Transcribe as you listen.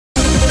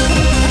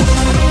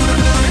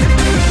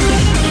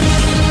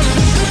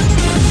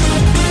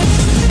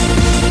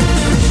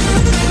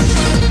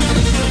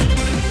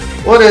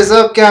What is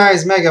up,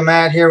 guys? Mega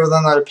Matt here with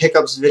another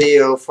pickups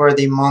video for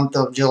the month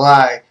of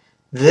July.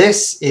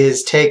 This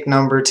is take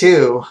number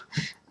 2.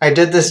 I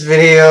did this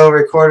video,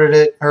 recorded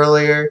it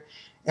earlier,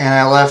 and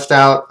I left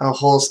out a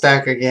whole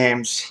stack of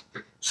games.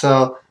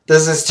 So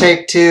this is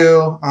take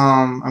 2.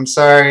 I'm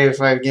sorry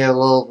if I get a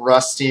little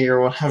rusty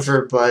or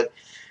whatever, but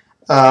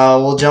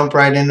we'll jump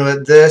right into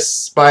it.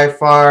 This, by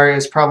far,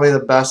 is probably the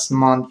best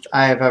month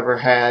I have ever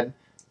had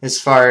as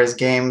far as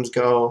games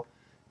go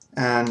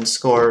and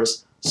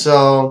scores.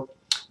 So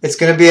it's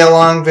going to be a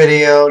long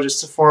video, just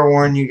to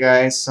forewarn you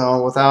guys.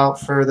 So without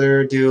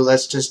further ado,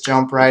 let's just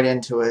jump right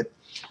into it.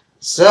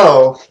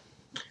 So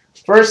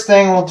first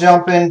thing we'll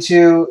jump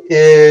into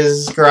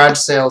is garage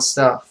sale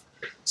stuff.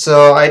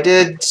 So I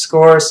did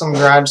score some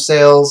garage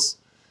sales.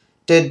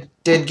 Did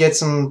get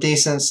some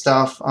decent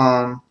stuff.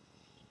 A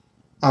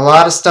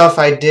lot of stuff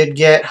I did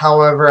get,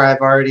 however, I've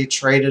already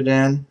traded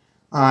in.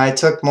 I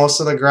took most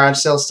of the garage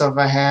sale stuff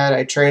I had,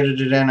 I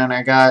traded it in, and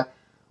I got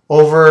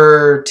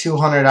over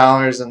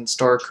 $200 in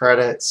store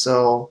credit,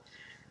 so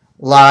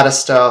a lot of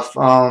stuff.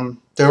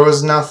 There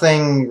was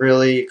nothing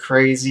really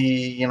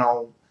crazy,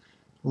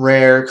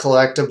 rare,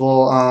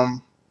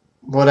 collectible.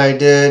 What I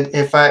did,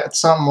 if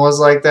something was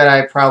like that,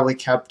 I probably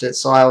kept it,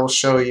 so I will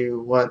show you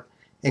what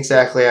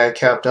exactly I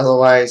kept.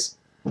 Otherwise,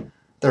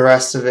 the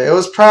rest of it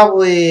was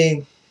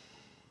probably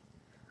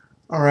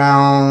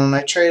around,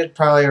 I traded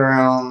probably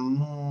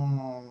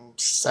around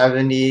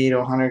 70 to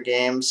 100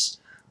 games.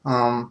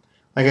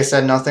 Like I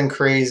said, nothing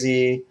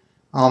crazy,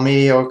 all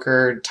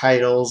mediocre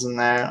titles and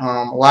that.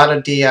 A lot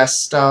of DS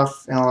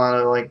stuff and a lot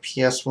of like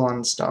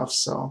PS1 stuff,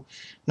 so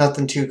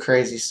nothing too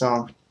crazy.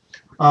 So,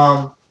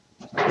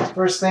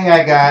 first thing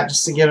I got,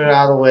 just to get it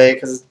out of the way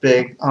because it's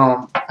big,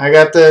 I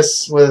got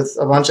this with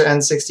a bunch of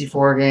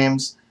N64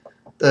 games.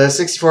 The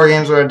 64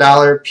 games were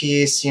 $1 a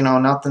piece,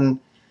 nothing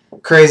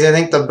crazy. I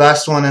think the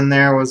best one in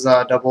there was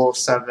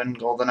 007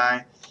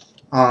 GoldenEye.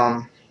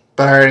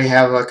 But I already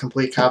have a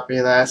complete copy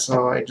of that,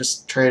 so I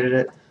just traded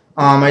it.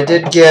 I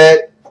did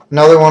get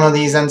another one of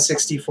these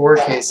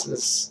N64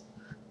 cases.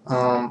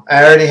 I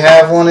already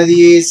have one of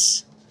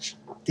these.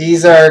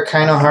 These are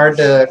kind of hard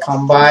to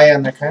come by,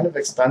 and they're kind of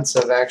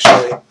expensive,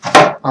 actually.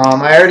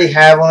 I already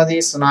have one of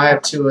these, so now I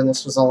have two, and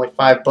this was only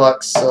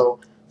 $5. So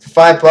for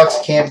 $5,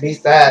 you can't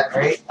beat that,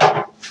 right?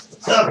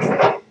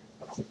 Okay.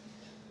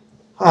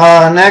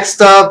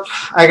 Next up,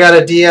 I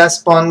got a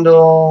DS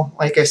bundle.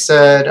 Like I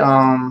said,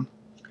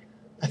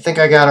 I think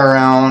I got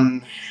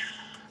around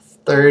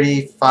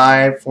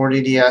 35,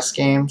 40 DS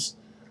games.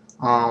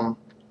 And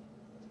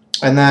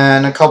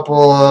then a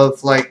couple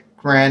of like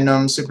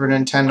random Super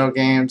Nintendo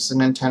games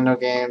and Nintendo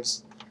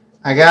games.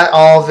 I got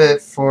all of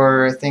it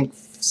for I think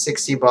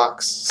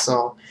 $60.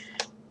 So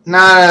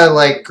not a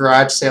like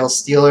garage sale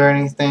steal or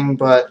anything,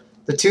 but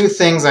the two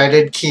things I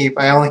did keep,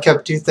 I only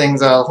kept two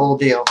things out of the whole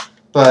deal.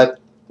 But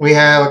we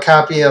have a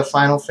copy of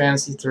Final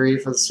Fantasy III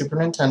for the Super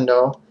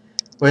Nintendo,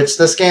 which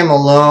this game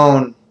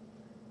alone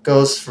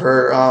goes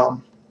for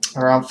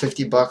around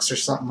 $50 or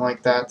something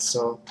like that.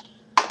 So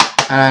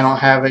I don't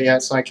have it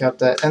yet, so I kept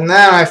that. And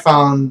then I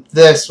found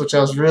this, which I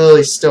was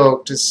really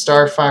stoked. It's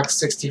Star Fox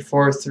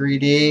 64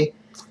 3D.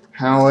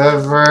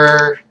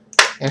 However,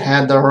 it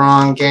had the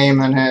wrong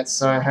game in it,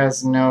 so it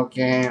has no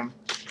game.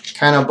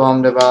 Kind of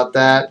bummed about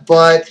that,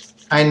 but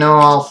I know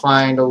I'll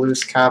find a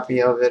loose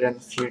copy of it in the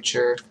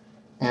future,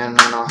 and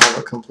then I'll have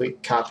a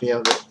complete copy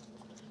of it.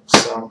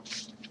 So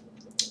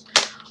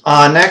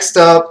next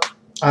up,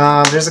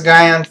 there's a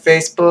guy on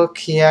Facebook.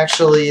 He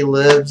actually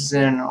lives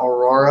in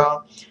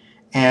Aurora,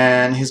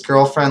 and his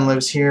girlfriend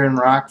lives here in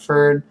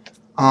Rockford.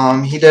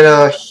 He did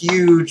a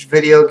huge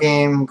video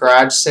game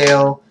garage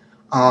sale.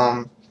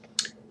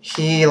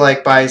 He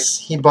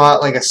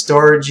bought like a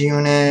storage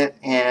unit,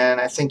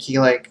 and I think he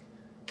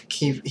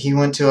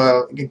went to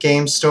a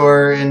game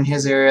store in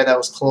his area that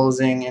was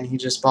closing, and he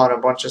just bought a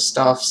bunch of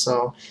stuff.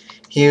 So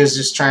he was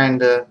just trying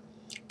to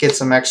get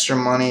some extra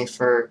money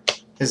for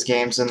his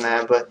games in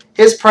that, but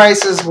his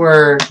prices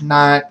were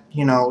not,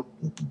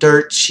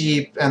 dirt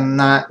cheap and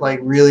not like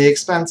really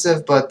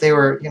expensive, but they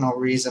were,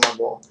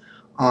 reasonable.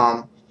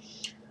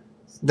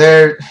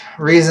 They're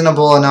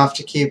reasonable enough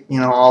to keep,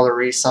 all the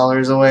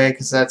resellers away,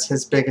 because that's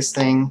his biggest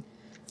thing.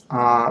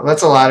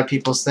 That's a lot of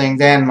people's thing.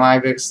 Dan, my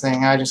biggest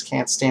thing. I just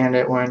can't stand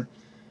it when,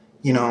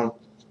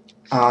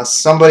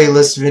 somebody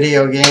lists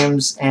video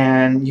games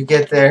and you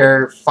get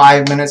there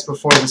 5 minutes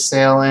before the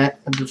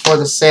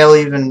sale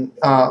even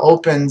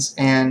opens,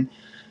 and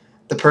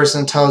the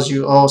person tells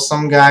you, oh,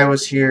 some guy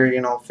was here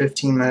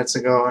 15 minutes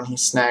ago and he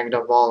snagged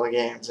up all the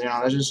games.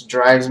 That just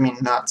drives me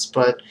nuts.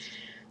 But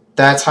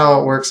that's how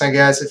it works, I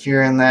guess. If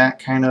you're in that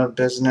kind of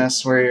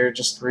business where you're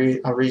just a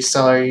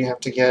reseller, you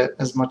have to get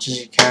as much as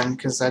you can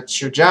because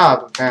that's your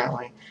job,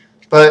 apparently.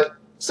 But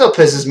still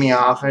pisses me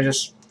off.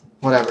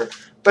 Whatever.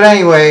 But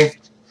anyway,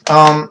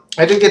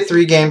 I did get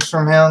 3 games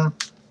from him.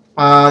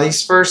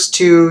 These first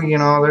 2,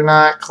 they're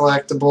not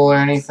collectible or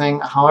anything.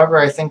 However,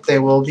 I think they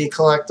will be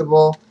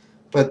collectible.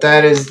 But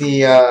that is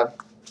the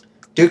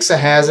Dukes of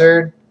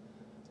Hazzard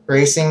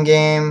racing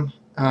game.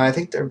 I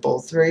think they're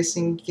both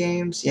racing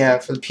games. Yeah,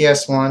 for the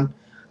PS1.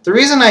 The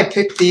reason I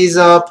picked these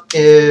up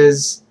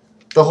is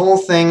the whole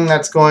thing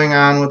that's going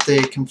on with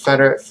the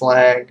Confederate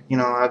flag, you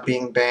know,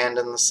 being banned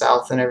in the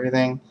South and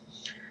everything.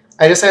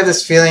 I just had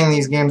this feeling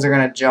these games are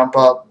going to jump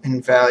up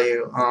in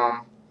value.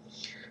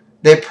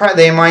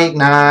 They might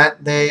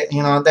not.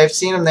 They've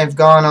seen them. They've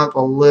gone up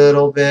a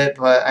little bit,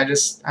 but I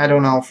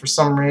don't know. For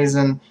some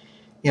reason,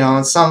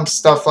 when some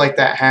stuff like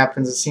that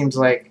happens, it seems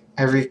like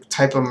every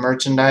type of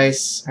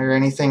merchandise or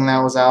anything that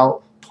was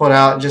put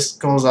out just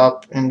goes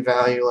up in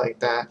value like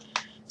that.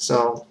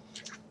 So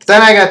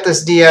then I got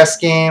this DS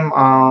game.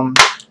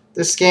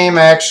 This game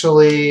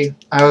actually,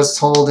 I was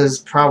told, is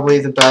probably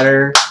the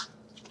better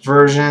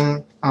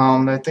version.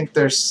 I think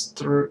there's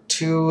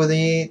two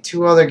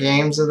other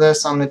games of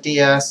this on the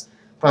DS,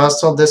 but I was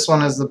told this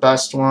one is the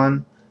best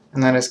one,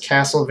 and that is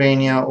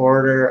Castlevania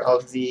Order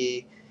of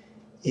the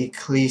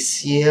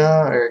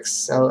Ecclesia, or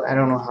Excel. I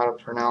don't know how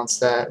to pronounce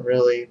that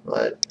really,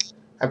 but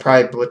I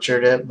probably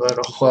butchered it, but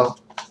oh well.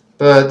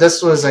 But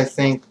this was, I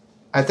think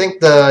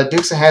the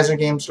Dukes of Hazzard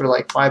games were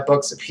like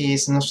 $5 a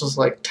piece, and this was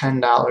like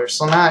 $10,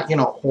 so not,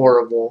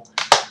 horrible.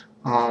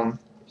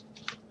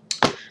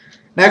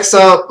 Next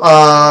up,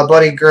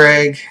 buddy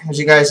Greg. As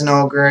you guys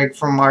know, Greg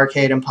from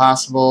Arcade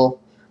Impossible.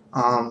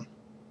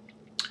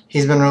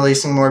 He's been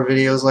releasing more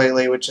videos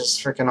lately, which is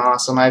freaking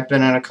awesome. I've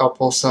been in a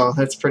couple, so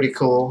that's pretty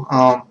cool.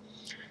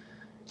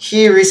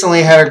 He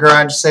recently had a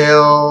garage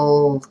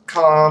sale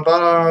about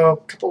a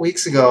couple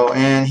weeks ago,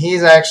 and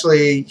he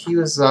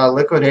was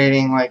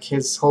liquidating like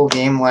his whole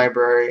game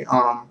library.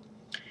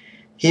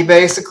 He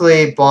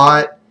basically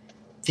bought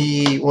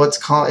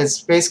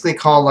it's basically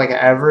called like an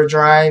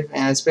EverDrive,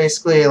 and it's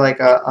basically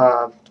like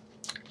a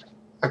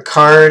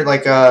card,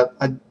 like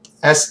a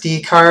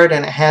SD card,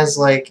 and it has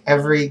like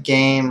every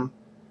game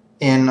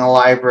in a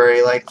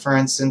library. Like for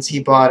instance, he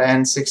bought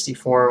an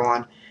N64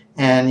 one,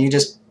 and you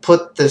just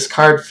put this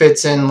card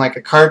fits in like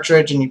a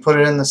cartridge, and you put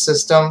it in the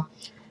system,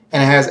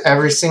 and it has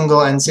every single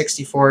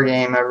N64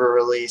 game ever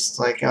released,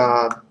 like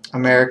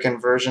American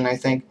version. I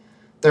think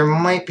there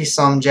might be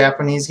some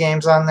Japanese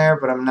games on there,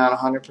 but I'm not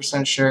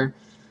 100% sure.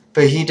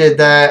 But he did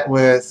that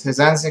with his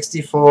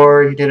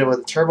N64. He did it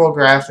with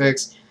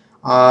TurboGrafx.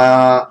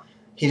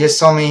 He just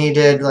told me he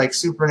did like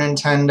Super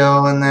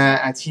Nintendo and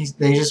that. He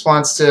just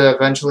wants to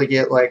eventually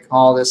get like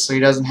all this, so he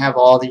doesn't have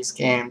all these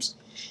games,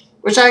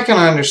 which I can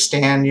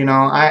understand.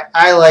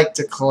 I like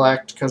to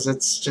collect because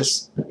it's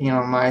just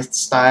my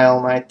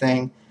style, my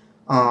thing.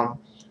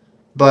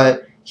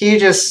 But he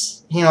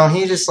just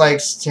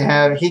likes to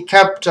have. He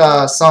kept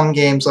some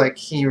games like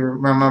he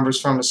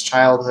remembers from his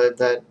childhood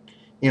that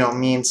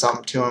mean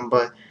something to him,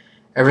 but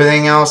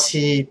everything else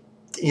he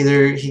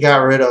got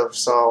rid of.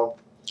 So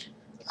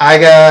I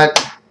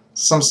got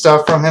some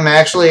stuff from him.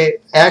 Actually,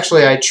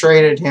 I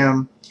traded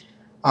him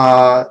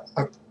a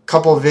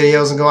couple of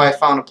videos ago. I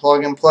found a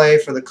plug and play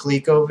for the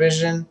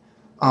ColecoVision.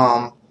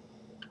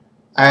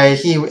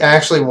 He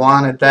actually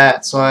wanted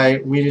that, so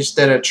we just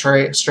did a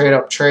straight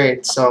up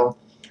trade. So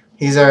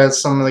these are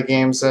the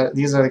games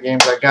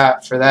I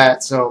got for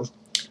that. So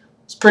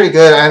it's pretty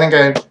good. I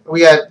think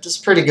we got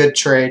just pretty good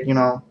trade,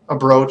 a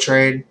bro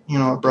trade.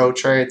 What bro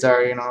trades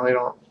are, they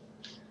don't,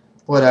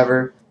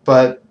 whatever.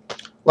 But a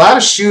lot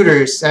of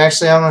shooters.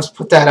 Actually, I'm going to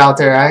put that out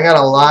there. I got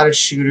a lot of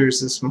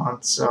shooters this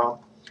month. So,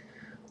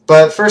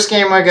 but first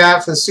game I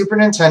got for the Super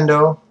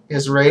Nintendo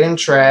is Raiden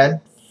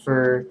Trad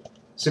for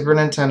Super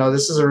Nintendo.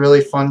 This is a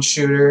really fun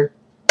shooter.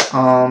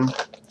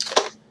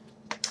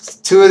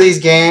 Two of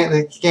these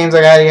the games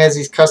I got, he has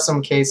these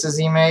custom cases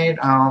he made.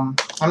 I'm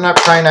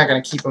probably not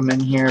going to keep them in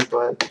here,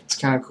 but it's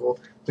kind of cool.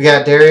 We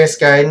got Darius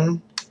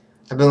Gaiden.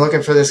 I've been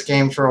looking for this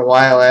game for a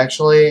while,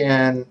 actually,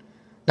 and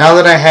now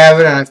that I have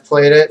it and I've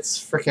played it, it's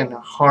freaking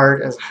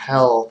hard as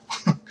hell.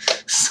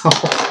 So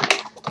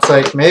it's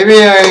like, maybe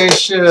I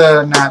should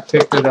have not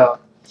picked it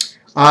up.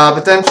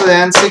 But then for the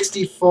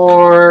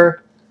N64,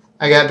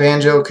 I got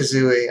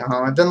Banjo-Kazooie.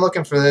 I've been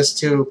looking for this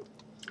too.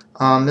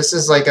 This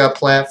is like a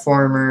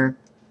platformer.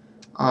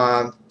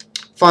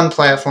 Fun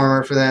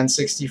platformer for the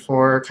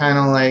N64, kind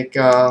of like,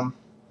 I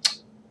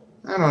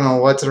don't know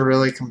what to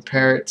really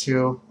compare it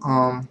to,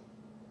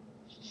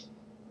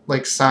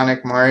 like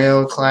Sonic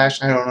Mario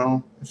Clash. I don't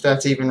know if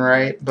that's even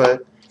right,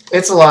 but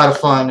it's a lot of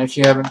fun if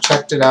you haven't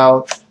checked it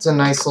out. It's a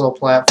nice little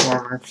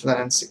platformer for the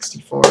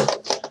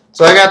N64.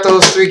 So I got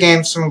those 3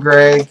 games from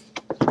Greg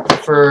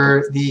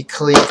for the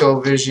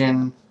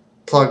ColecoVision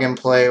plug and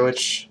play,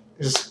 which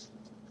is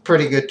a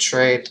pretty good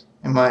trade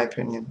in my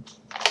opinion.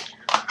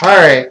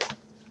 Alright,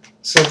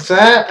 so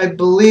that, I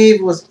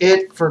believe, was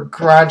it for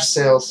garage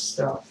sale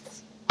stuff.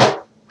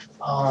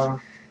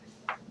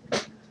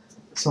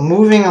 So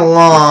moving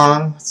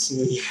along, let's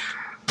see,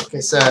 like I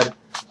said,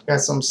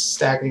 got some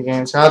stack of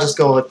games. I'll just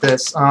go with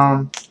this.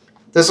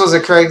 This was a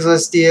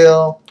Craigslist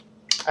deal.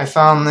 I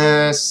found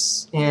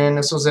this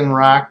was in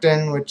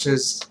Rockton, which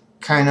is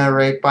kind of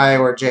right by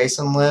where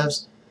Jason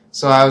lives.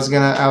 So I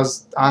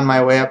was on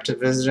my way up to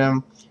visit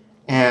him,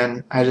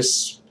 and I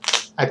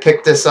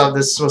picked this up.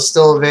 This was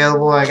still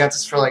available. I got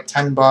this for like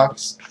 $10.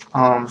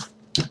 Got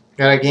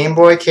a Game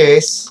Boy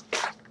case.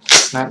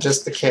 Not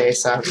just the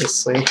case,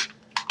 obviously.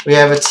 We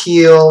have a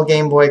teal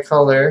Game Boy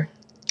Color.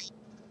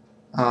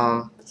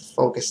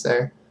 Focus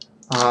there.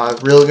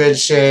 Real good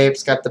shape.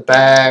 It's got the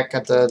back,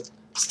 got the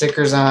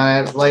stickers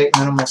on it, light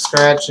minimal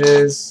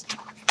scratches.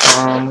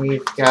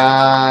 We've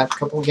got a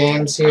couple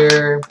games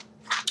here.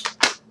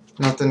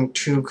 Nothing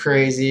too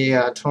crazy.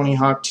 Tony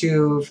Hawk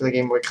 2 for the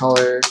Game Boy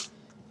Color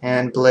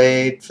and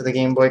Blade for the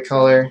Game Boy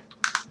Color.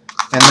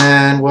 And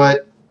then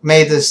what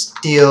made this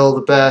deal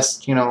the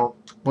best, you know,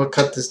 what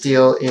cut this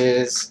deal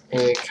is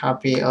a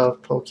copy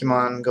of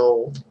Pokemon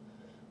Gold.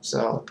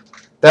 So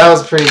that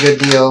was a pretty good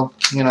deal,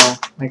 you know,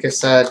 like I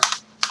said,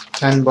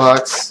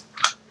 $10.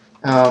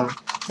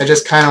 I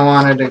just kind of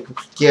wanted to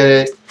get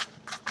it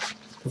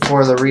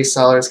before the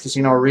resellers, because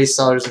you know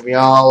resellers will be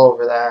all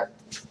over that.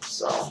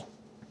 So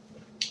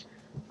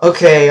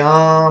okay,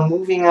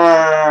 moving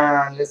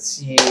on. Let's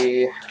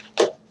see.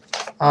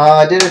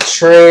 I did a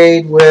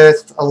trade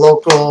with a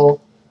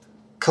local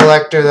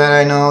collector that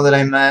I know that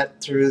I met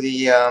through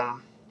the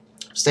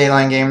State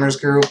Line Gamers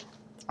group.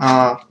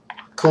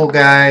 Cool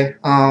guy.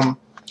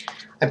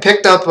 I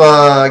picked up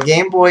a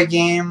Game Boy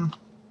game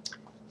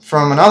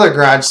from another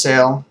garage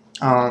sale.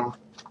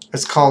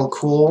 It's called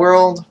Cool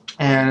World,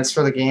 and it's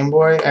for the Game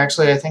Boy.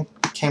 Actually, I think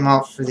it came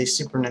out for the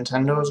Super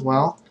Nintendo as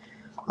well.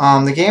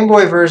 The Game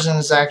Boy version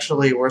is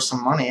actually worth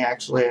some money.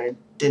 Actually, I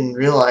didn't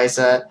realize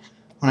that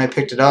when I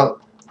picked it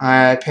up.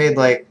 I paid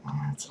like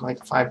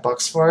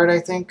 $5 for it,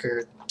 I think,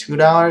 or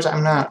 $2.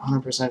 I'm not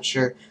 100%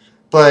 sure,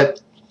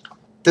 but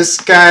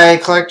this guy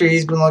collector,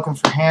 he's been looking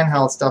for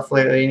handheld stuff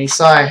lately, and he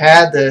saw I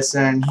had this,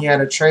 and he had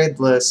a trade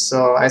list.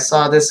 So I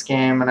saw this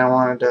game, and I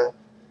wanted to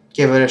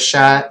give it a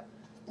shot.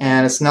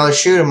 And it's another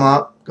shoot 'em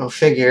up. Go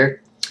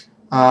figure.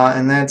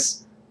 And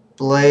that's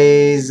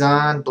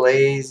Blazon.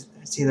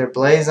 It's either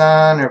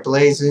Blazon or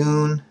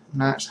Blazoon. I'm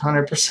not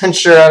 100%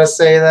 sure how to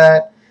say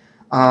that.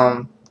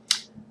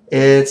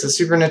 It's a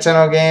Super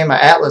Nintendo game, an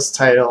Atlas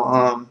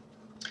title.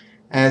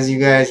 As you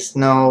guys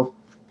know,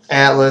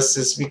 Atlas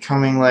is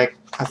becoming like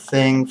a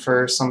thing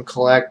for some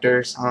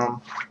collectors.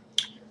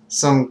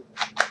 Some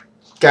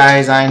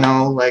guys I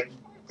know, like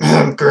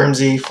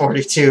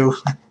Grimsy42.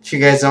 If you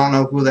guys don't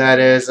know who that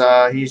is,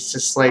 he's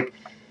just like,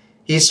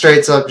 he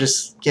straight up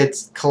just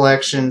gets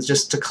collections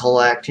just to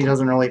collect. He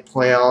doesn't really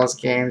play all his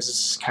games.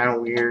 It's kind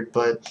of weird,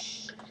 but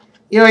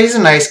you know, he's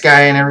a nice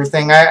guy and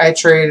everything. I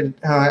traded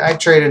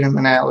him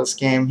an Atlas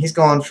game. He's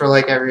going for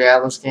like every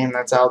Atlas game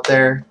that's out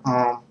there.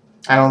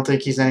 I don't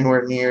think he's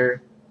anywhere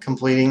near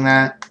completing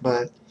that,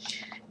 but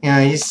you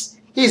know, he's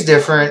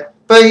different,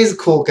 but he's a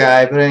cool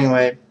guy. But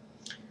anyway,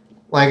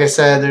 like I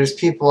said, there's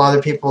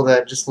other people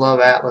that just love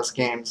Atlas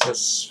games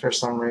just for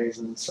some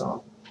reason.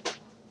 So,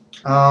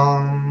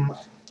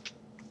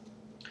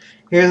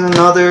 here's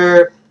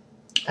another.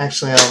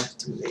 Actually, I'll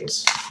do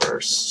these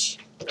first.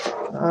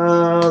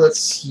 Let's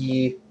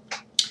see.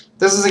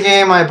 This is a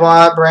game I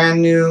bought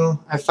brand new.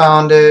 I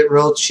found it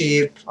real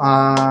cheap.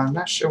 I'm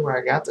not sure where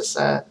I got this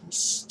at.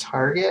 It's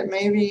Target,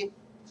 maybe?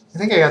 I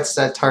think I got this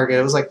at Target.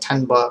 It was like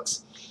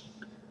 $10.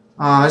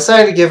 I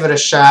decided to give it a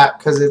shot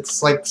because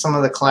it's like some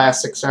of the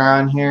classics are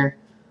on here.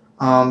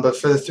 But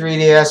for the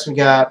 3DS, we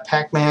got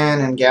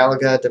Pac-Man and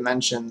Galaga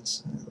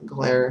Dimensions.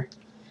 Glare.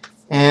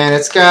 And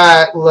it's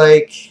got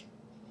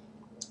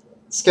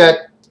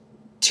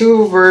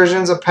two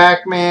versions of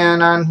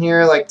Pac-Man on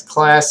here, like the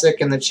classic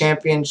and the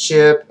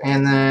championship,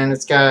 and then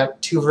it's got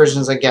two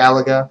versions of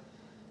Galaga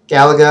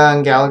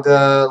and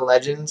Galaga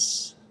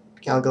Legends,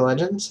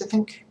 I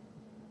think.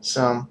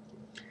 So,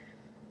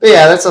 but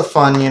yeah, that's a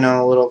fun, you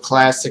know, little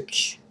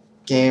classic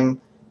games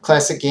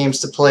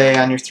to play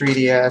on your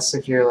 3DS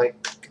if you're like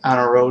on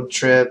a road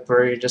trip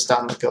or you're just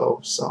on the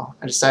go. So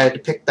I decided to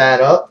pick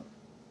that up.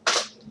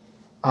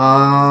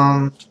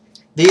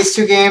 These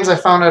two games I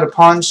found at a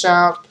pawn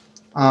shop.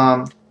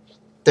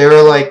 They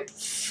were like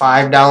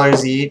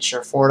 $5 each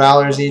or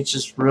 $4 each,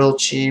 just real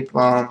cheap.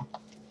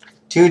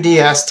 Two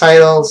DS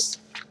titles.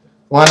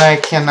 One I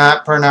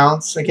cannot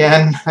pronounce.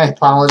 Again, I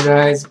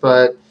apologize,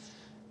 but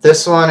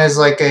this one is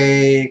like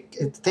I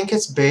think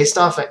it's based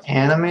off of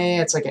anime.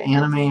 It's like an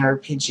anime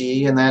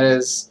RPG, and that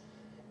is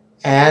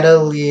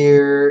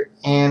Atelier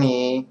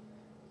Annie,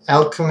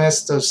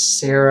 Alchemist of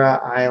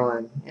Sarah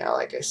Island. Yeah,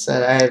 like I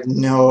said, I have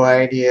no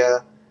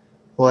idea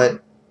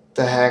what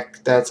the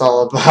heck that's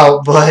all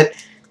about, but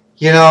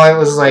you know, it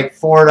was like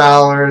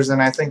 $4,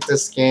 and I think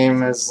this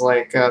game is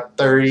like a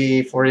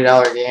 $30,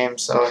 $40 game,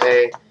 so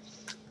hey.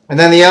 And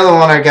then the other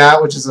one I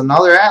got, which is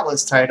another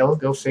Atlas title,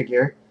 go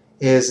figure,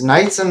 is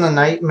Nights in the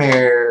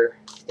Nightmare.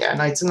 Yeah,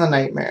 Nights in the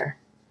Nightmare.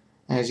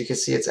 And as you can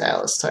see, it's an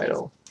Atlas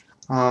title.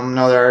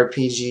 Another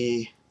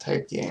RPG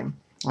type game.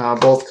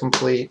 Both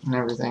complete and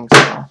everything,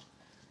 so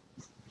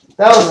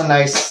that was a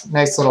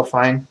nice little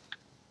find.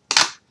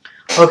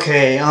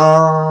 Okay,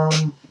 yeah,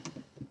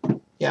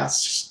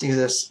 let's just do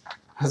this.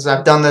 Because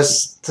I've done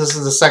this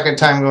is the second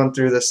time going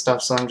through this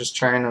stuff, so I'm just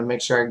trying to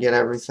make sure I get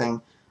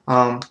everything.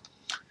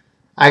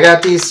 I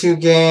got these two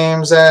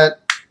games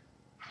at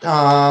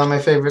my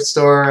favorite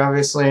store,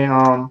 obviously.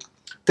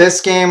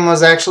 This game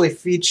was actually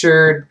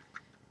featured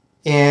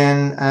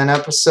in an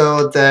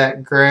episode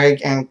that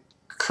Greg and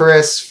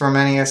Chris from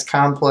NES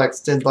Complex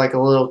did like a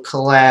little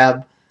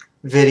collab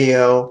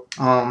video.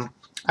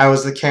 I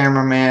was the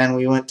cameraman.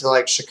 We went to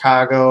like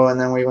Chicago, and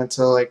then we went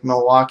to like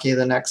Milwaukee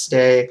the next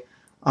day.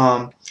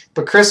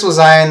 But Chris was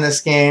eyeing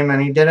this game,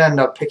 and he did end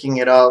up picking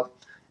it up.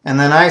 And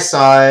then I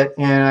saw it,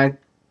 and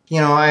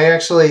I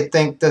actually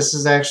think this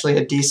is actually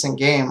a decent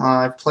game.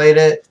 I've played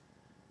it,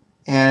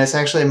 and it's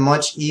actually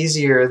much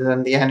easier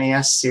than the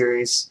NES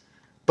series.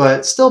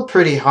 But still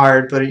pretty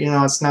hard, but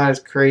it's not as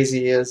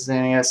crazy as the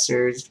NES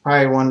series. You're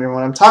probably wondering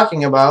what I'm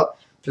talking about,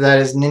 but that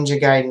is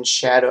Ninja Gaiden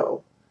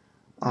Shadow.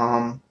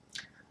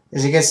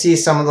 As you can see,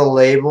 some of the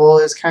label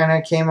is kind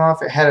of came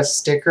off. It had a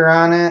sticker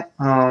on it.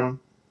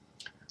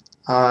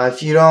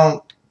 If you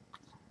don't,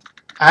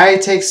 I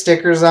take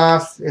stickers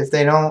off. If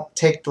they don't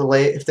take the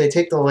if they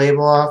take the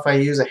label off, I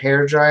use a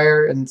hair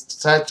dryer, and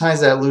sometimes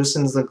that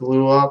loosens the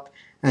glue up,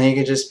 and you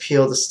can just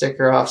peel the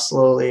sticker off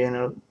slowly,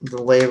 and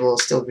the label will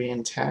still be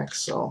intact.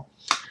 So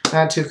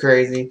not too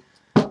crazy.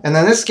 And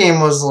then this game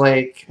was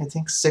like I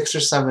think $6 or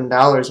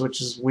 $7, which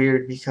is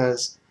weird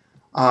because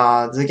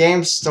the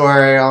game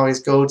store I always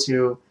go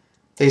to,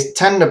 they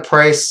tend to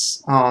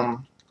price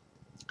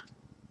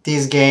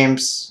these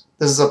games.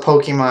 This is a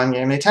Pokemon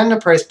game. They tend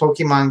to price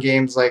Pokemon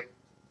games like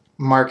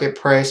market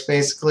price,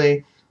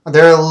 basically.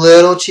 They're a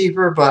little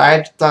cheaper, but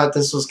I thought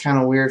this was kind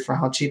of weird for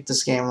how cheap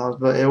this game was.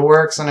 But it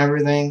works and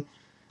everything.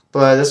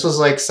 But this was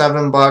like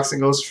 $7. It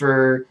goes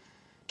for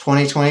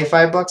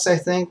 $20-25, I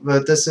think.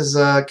 But this is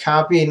a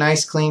copy,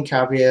 nice clean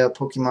copy of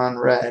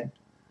Pokemon Red.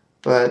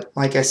 But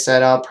like I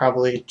said, I'll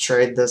probably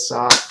trade this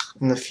off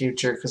in the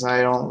future because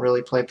I don't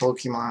really play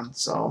Pokemon.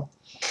 So,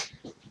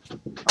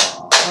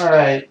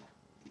 alright.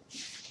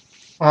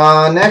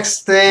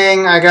 Next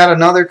thing, I got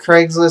another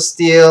Craigslist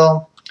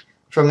deal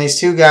from these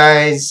two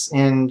guys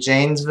in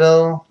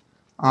Janesville.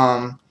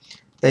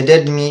 They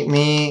did meet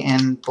me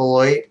in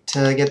Beloit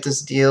to get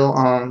this deal.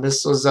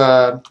 This was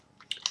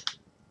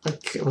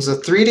it was a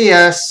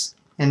 3DS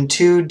and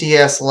 2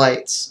 DS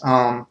Lites.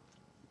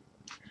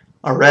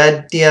 A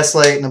red DS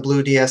Lite and a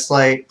blue DS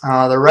Lite.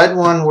 The red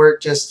one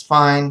worked just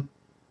fine.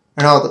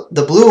 Or no,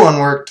 the blue one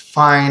worked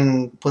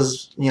fine.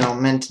 Was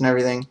mint and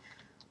everything.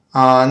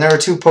 And there were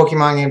 2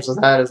 Pokemon games with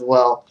that as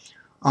well.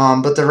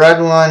 But the red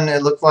one,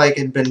 it looked like it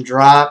had been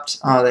dropped.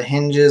 The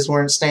hinges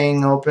weren't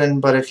staying open,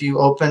 but if you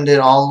opened it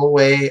all the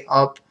way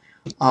up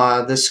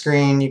the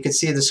screen, you could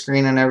see the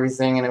screen and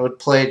everything, and it would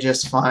play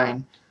just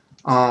fine.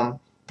 But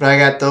I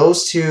got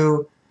those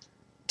two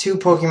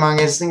Pokemon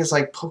games. I think it's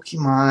like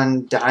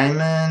Pokemon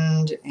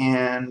Diamond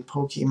and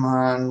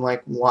Pokemon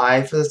like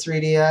Y for the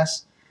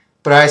 3DS.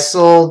 But I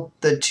sold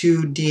the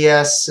 2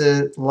 DS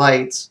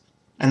Lites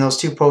and those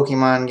 2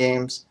 Pokemon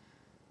games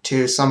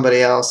to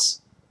somebody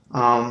else.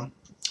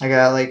 I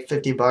got like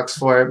 $50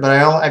 for it, but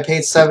I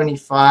paid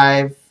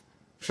 $75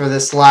 for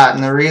this lot,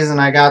 and the reason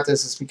I got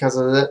this is because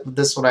of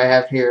this what I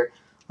have here.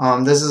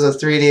 This is a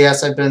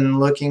 3DS I've been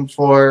looking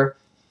for.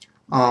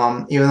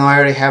 Even though I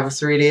already have a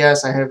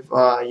 3DS, I have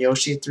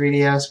Yoshi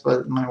 3DS,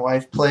 but my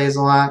wife plays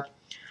a lot.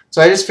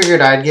 So I just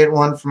figured I'd get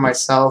one for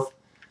myself.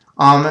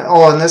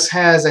 Oh, and this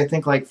has, I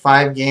think, like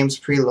 5 games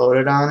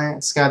preloaded on it.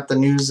 It's got the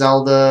new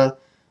Zelda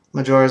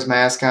Majora's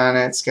Mask on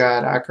it. It's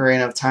got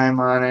Ocarina of Time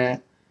on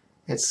it.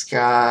 It's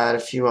got a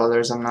few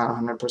others. I'm not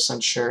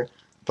 100% sure.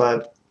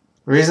 But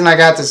the reason I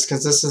got this is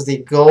because this is the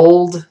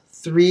Gold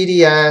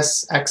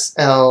 3DS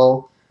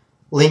XL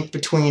Link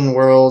Between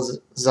Worlds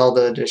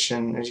Zelda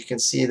Edition. As you can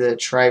see, the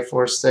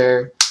Triforce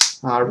there.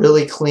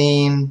 Really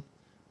clean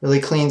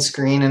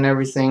screen and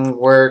everything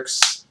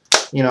works.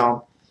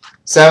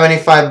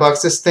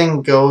 $75. This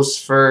thing goes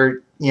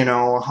for,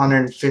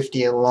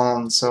 $150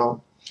 alone.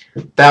 So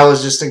that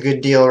was just a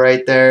good deal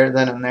right there,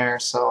 then and there.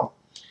 So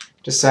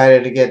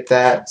decided to get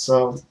that.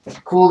 So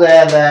cool to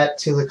add that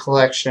to the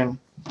collection.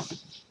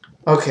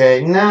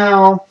 Okay,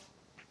 now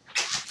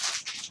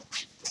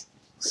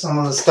some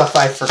of the stuff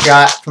I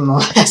forgot from the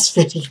last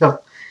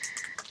video.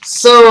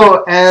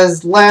 So,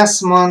 as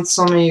last month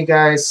some of you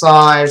guys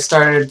saw, I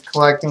started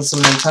collecting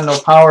some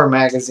Nintendo Power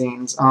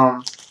magazines.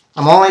 I'm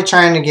only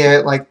trying to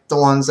get like the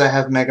ones that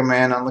have Mega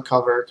Man on the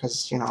cover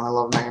because, I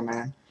love Mega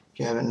Man, if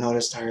you haven't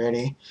noticed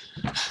already.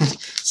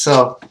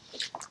 So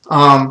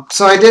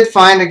I did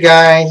find a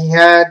guy. He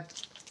had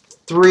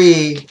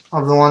 3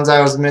 of the ones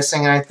I was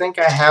missing, and I think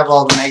I have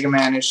all the Mega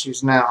Man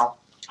issues now.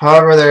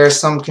 However, there are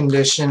some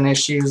condition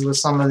issues with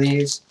some of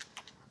these.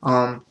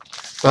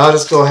 So I'll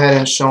just go ahead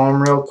and show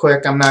them real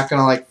quick. I'm not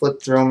going to like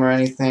flip through them or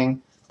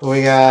anything. But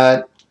we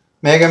got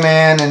Mega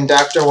Man and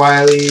Dr.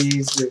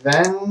 Wily's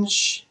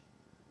Revenge.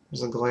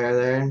 There's a glare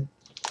there.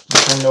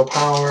 Nintendo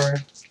Power.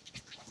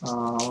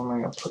 Where am I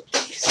going to put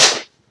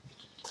these?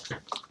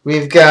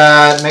 We've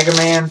got Mega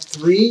Man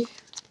 3,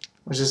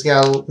 which has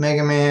got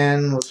Mega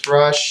Man with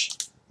Rush.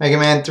 Mega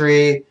Man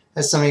 3,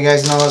 as some of you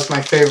guys know, is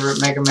my favorite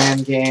Mega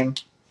Man game.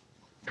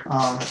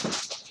 Out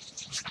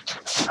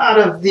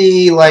of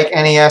the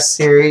NES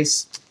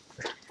series.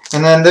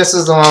 And then this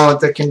is the one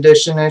with the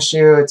condition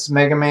issue. It's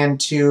Mega Man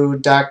 2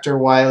 Dr.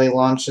 Wily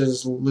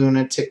Launches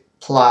Lunatic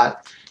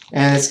Plot.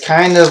 And it's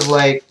kind of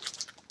like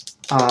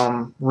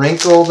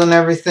wrinkled and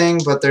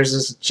everything, but there's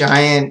this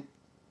giant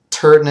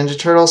Ninja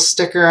Turtle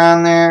sticker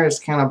on there. It's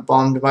kind of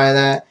bummed by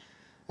that.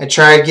 I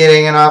tried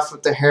getting it off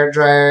with the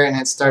hairdryer and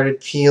it started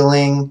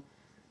peeling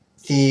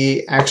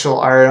the actual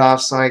art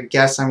off, so I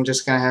guess I'm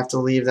just going to have to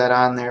leave that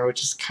on there,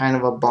 which is kind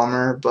of a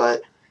bummer,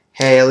 but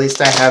hey, at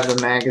least I have the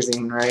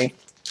magazine, right?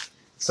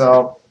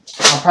 So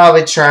I'll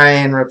probably try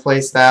and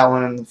replace that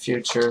one in the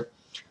future.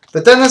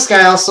 But then this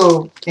guy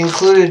also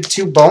included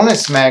 2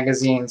 bonus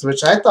magazines,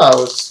 which I thought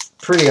was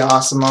pretty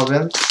awesome of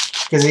him,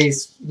 because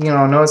he's,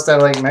 noticed I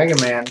like Mega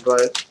Man.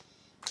 But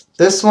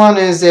this one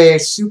is a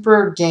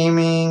Super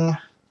Gaming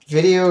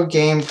video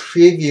game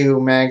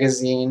preview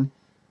magazine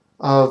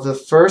of the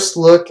first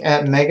look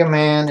at Mega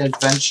Man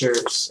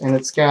Adventures, and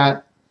it's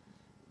got,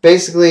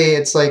 basically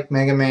it's like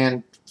Mega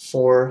Man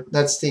 4.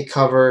 That's the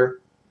cover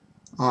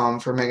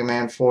for Mega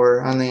Man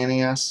 4 on the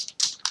NES.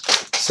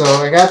 So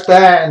I got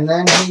that, and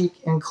then he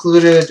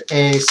included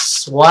a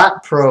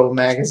SWAT Pro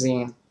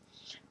magazine,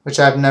 which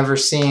I've never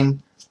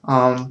seen.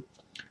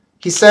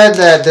 He said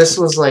that this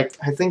was like,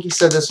 I think he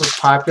said this was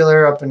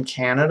popular up in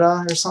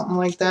Canada or something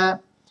like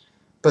that.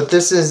 But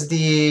this is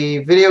the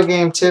video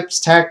game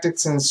tips,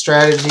 tactics, and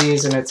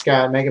strategies, and it's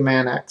got Mega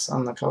Man X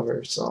on the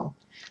cover. So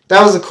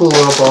that was a cool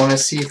little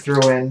bonus he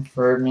threw in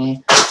for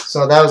me.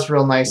 So that was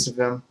real nice of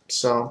him.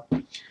 So,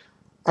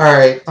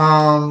 alright,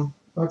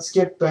 let's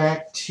get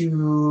back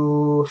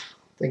to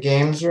the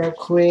games real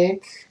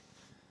quick.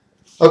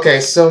 Okay,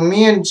 so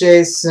me and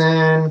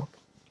Jason,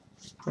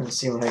 let's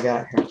see what I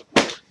got here.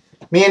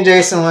 Me and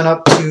Jason went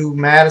up to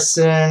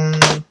Madison,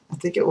 I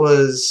think it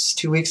was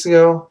 2 weeks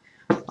ago.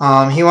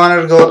 He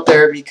wanted to go up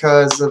there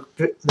because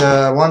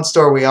the one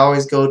store we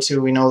always go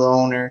to, we know the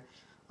owner.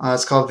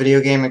 It's called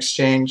Video Game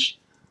Exchange.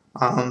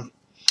 If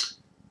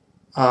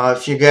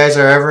you guys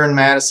are ever in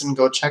Madison,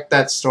 go check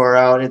that store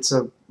out. It's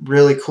a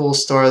really cool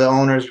store. The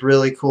owner's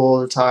really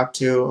cool to talk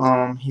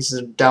to. He's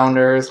a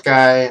down-to-earth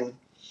guy, and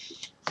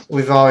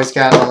we've always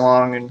gotten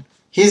along. And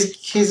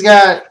he's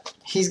got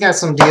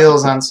some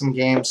deals on some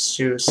games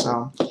too.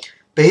 So,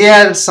 but he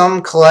had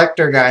some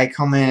collector guy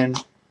come in,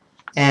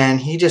 and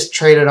he just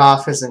traded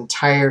off his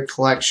entire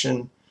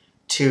collection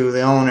to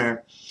the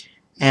owner.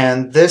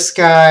 And this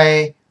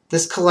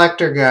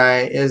collector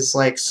guy is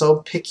like so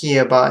picky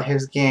about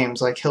his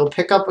games. Like, he'll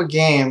pick up a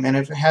game, and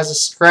if it has a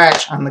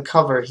scratch on the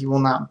cover, he will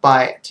not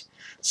buy it.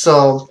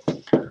 So,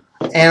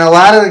 and a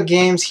lot of the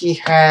games he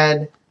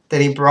had that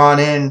he brought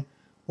in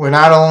were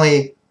not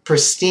only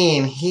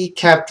pristine, he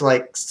kept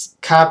like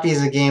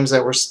copies of games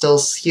that were still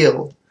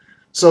sealed.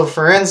 So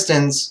for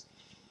instance,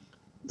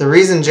 the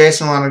reason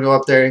Jason wanted to go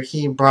up there,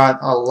 he brought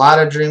a lot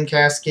of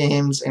Dreamcast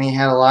games, and he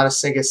had a lot of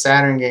Sega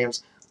Saturn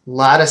games, a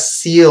lot of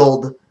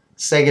sealed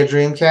Sega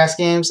Dreamcast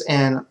games,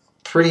 and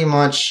pretty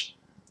much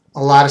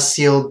a lot of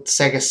sealed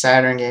Sega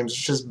Saturn games.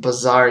 It's just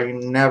bizarre. You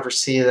never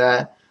see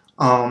that.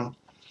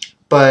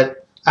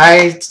 But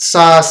I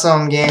saw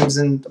some games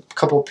and a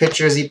couple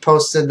pictures he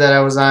posted that I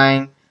was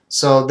eyeing.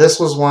 So this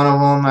was one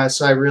of them.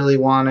 So I really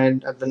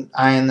wanted. I've been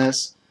eyeing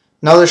this.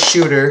 Another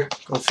shooter.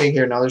 Go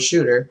figure, another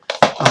shooter.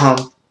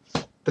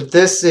 But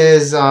this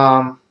is,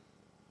 oh,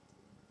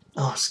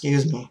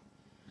 excuse me,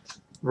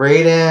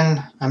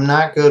 Raiden. I'm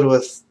not good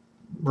with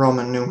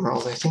Roman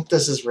numerals. I think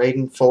this is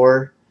Raiden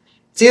 4.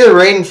 It's either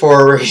Raiden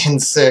 4 or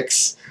Raiden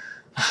 6.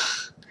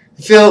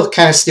 I feel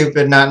kind of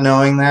stupid not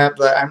knowing that,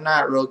 but I'm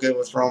not real good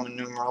with Roman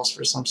numerals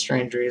for some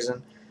strange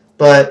reason.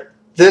 But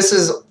this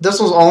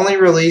was only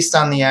released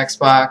on the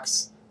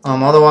Xbox.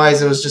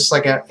 Otherwise, it was just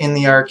like in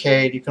the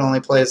arcade. You can only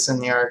play this in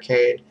the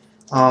arcade.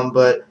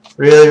 But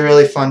really,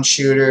 really fun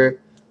shooter.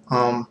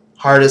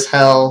 Hard as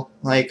hell,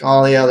 like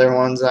all the other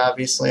ones,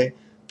 obviously.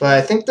 But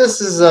I think this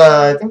is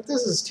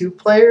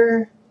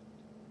 2-player.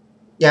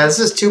 Yeah, this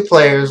is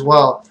 2-player as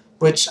well.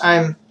 Which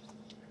a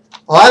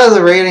lot of the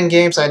Raiden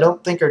games I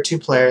don't think are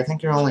 2-player. I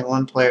think they're only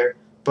 1-player.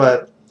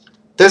 But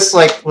this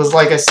was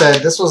like I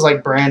said, this was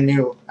like brand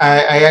new.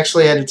 I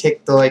actually had to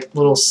take the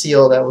little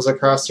seal that was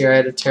across here. I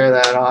had to tear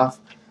that off.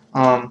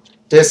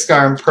 Discs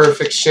are in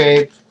perfect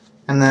shape,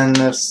 and then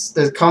this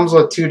comes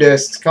with 2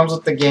 discs. It comes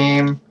with the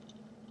game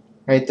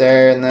right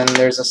there, and then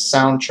there's a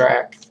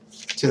soundtrack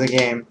to the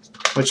game,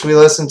 which we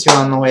listened to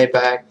on the way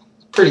back.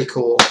 Pretty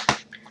cool.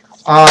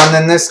 And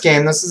then this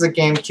game. This is a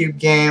GameCube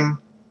game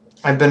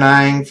I've been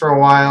eyeing for a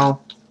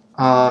while.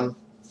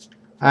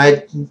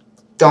 I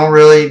don't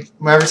really,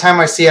 every time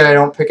I see it, I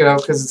don't pick it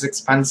up because it's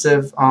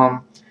expensive.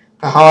 But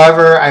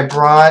however, I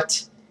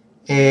brought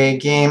a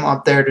game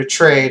up there to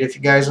trade. If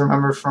you guys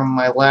remember from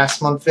my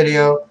last month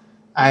video,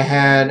 I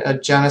had a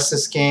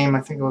Genesis game.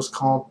 I think it was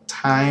called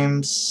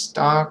Time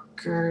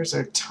Stalkers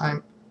or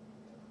Time.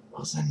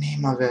 What was the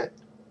name of it?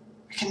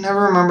 I can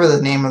never remember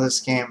the name of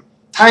this game.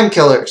 Time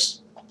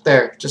Killers.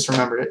 There, just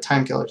remembered it.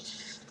 Time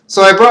Killers.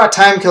 So I brought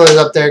Time Killers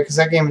up there because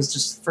that game is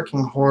just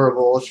freaking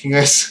horrible. If you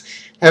guys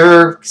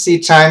ever see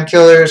Time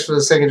Killers for the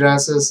Sega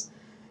Genesis,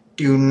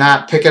 do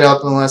not pick it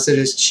up unless it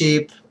is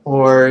cheap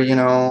or, you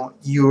know,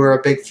 you were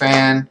a big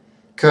fan,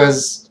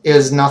 because it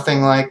is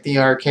nothing like the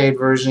arcade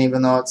version,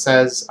 even though it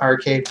says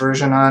arcade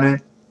version on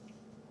it.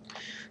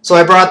 So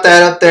I brought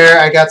that up there.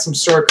 I got some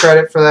store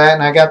credit for that,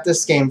 and I got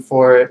this game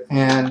for it.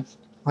 And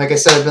like I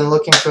said, I've been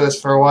looking for this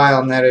for a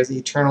while, and that is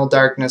Eternal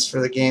Darkness for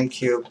the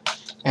GameCube.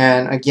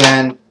 And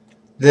again,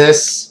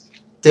 this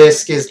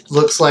disc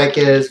looks like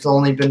it has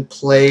only been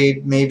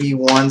played maybe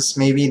once,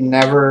 maybe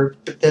never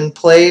been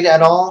played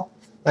at all.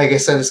 Like I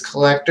said, this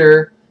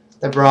collector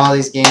that brought all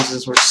these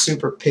games were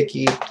super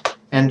picky.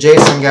 And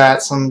Jason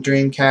got some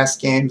Dreamcast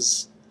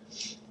games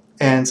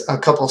and a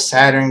couple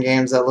Saturn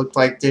games that looked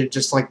like they'd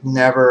just like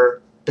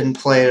never been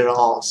played at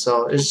all.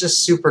 So it's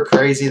just super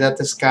crazy that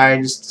this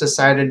guy just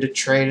decided to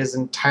trade his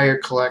entire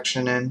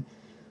collection in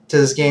to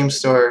this game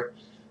store.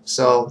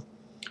 So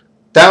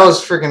that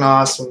was freaking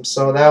awesome.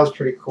 So that was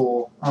pretty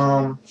cool.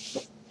 That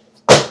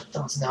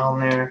was down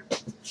there.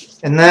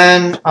 And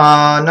then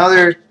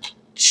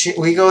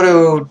we go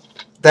to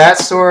that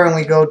store, and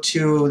we go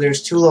to,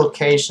 there's two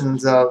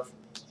locations of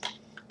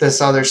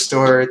this other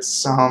store.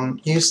 It's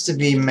used to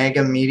be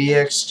Mega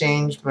Media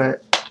Exchange,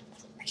 but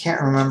I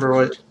can't remember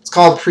what it's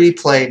called.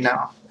 Pre-Played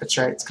now. That's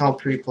right. It's called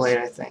Pre-Played,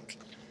 I think.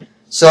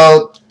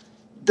 So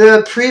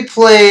the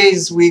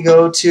pre-plays we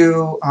go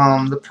to,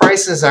 the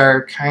prices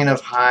are kind of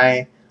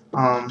high.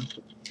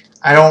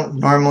 I don't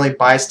normally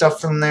buy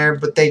stuff from there,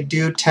 but they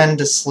do tend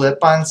to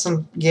slip on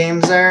some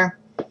games there,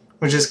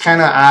 which is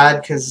kind of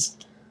odd because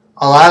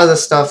a lot of the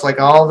stuff, like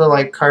all the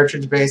like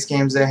cartridge-based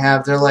games they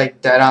have, they're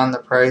like dead on the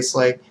price.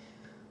 Like,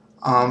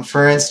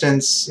 for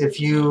instance, if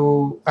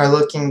you are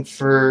looking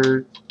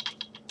for,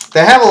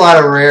 they have a lot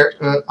of rare,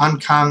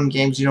 uncommon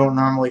games you don't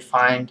normally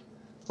find,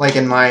 like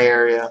in my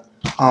area.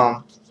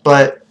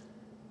 But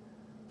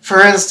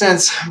for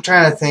instance, I'm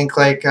trying to think,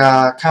 like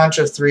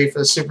Contra 3 for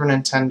the Super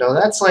Nintendo.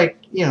 That's like,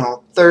 you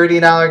know,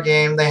 $30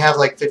 game. They have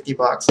like $50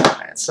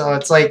 on it. So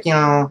it's like, you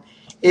know,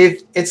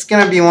 if it's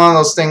gonna be one of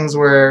those things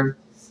where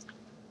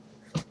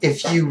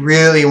if you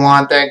really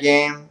want that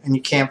game and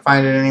you can't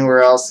find it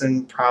anywhere else,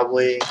 then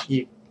probably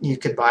you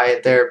could buy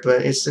it there.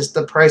 But it's just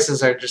the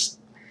prices are just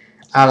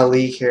out of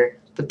league here.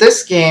 But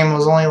this game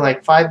was only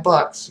like $5,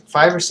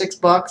 $5 or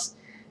 $6,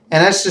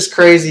 and that's just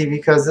crazy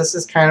because this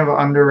is kind of an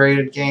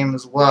underrated game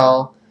as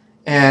well.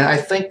 And I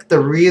think the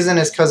reason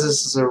is because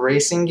this is a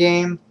racing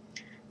game,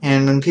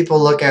 and when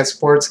people look at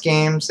sports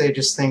games, they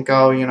just think,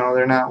 oh, you know,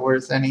 they're not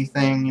worth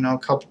anything, you know, a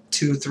couple,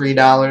 $2,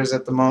 $3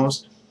 at the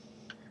most.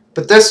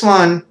 But this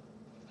one,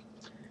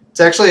 it's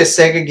actually a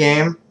Sega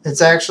game.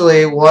 It's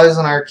actually was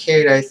an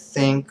arcade, I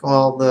think.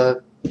 Well,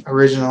 the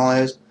original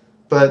is,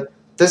 but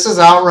this is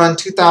Outrun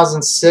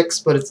 2006,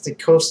 but it's the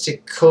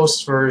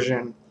coast-to-coast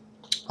version.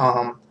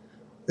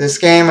 This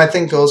game I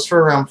think goes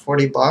for around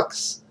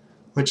 $40,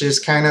 which is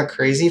kind of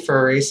crazy for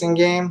a racing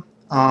game.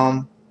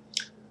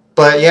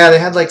 But yeah, they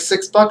had like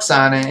 $6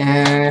 on it,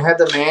 and it had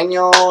the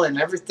manual and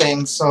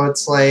everything. So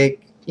it's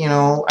like, you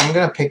know, I'm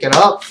gonna pick it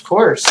up, of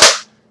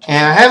course.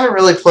 And I haven't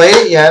really played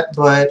it yet,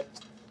 but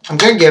I'm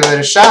gonna give it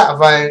a shot.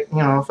 If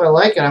I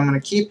like it, I'm gonna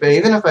keep it.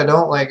 Even if I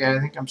don't like it, I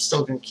think I'm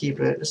still gonna keep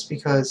it, just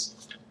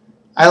because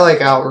I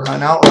like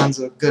Outrun. Outrun's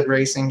a good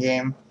racing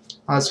game.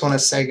 It's one of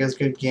Sega's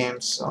good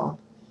games, so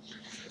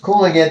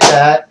cool to get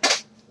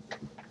that.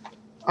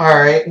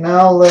 Alright,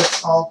 now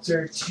let's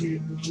alter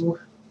to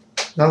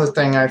another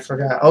thing I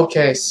forgot.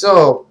 Okay,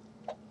 so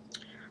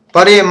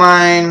buddy of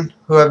mine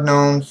who I've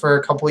known for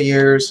a couple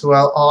years, who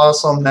I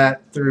also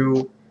met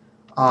through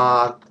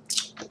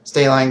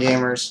State Line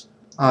Gamers.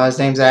 His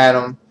name's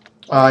Adam.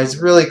 He's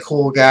a really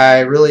cool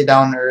guy, really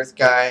down-to-earth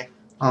guy.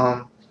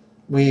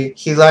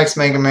 He likes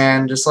Mega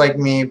Man just like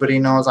me, but he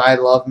knows I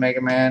love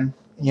Mega Man.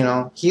 You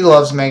know, he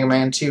loves Mega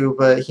Man too,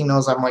 but he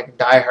knows I'm like a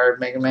diehard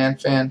Mega Man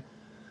fan.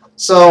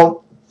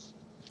 So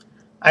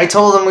I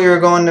told him we were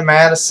going to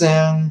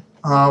Madison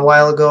a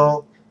while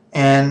ago,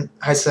 and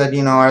I said,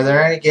 you know, are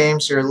there any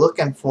games you're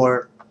looking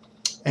for?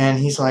 And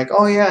he's like,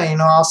 oh yeah, you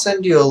know, I'll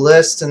send you a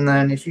list, and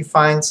then if you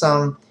find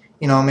some,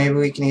 you know, maybe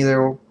we can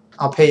either,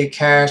 I'll pay you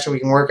cash or we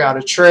can work out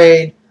a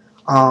trade.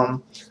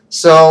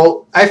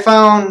 So I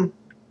found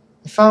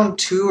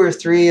 2 or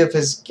 3 of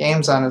his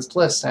games on his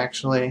list,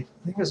 actually.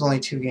 I think it was only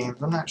 2 games.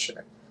 I'm not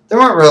sure. They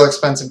weren't real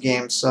expensive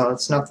games, so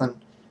it's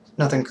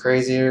nothing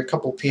crazy. Or a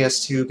couple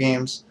PS2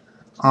 games.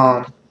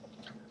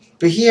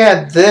 But he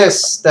had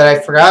this that I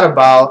forgot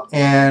about,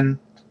 and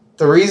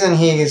the reason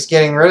he's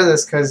getting rid of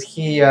this because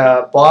he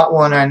bought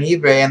one on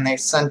eBay and they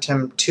sent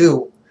him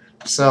 2.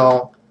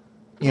 So,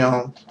 you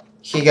know,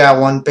 he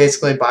got one,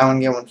 basically buy one,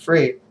 get one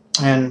free.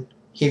 And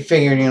he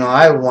figured, you know,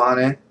 I would want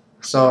it.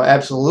 So,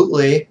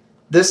 absolutely.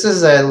 This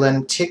is a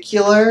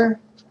lenticular.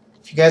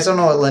 If you guys don't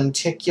know what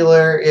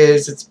lenticular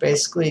is, it's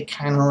basically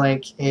kind of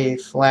like a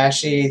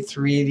flashy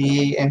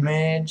 3D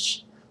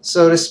image,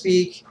 so to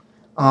speak.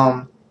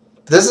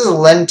 This is a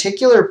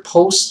lenticular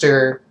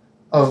poster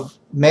of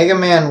Mega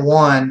Man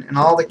 1, and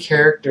all the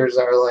characters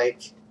are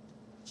like,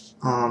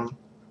 kind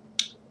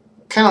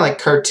of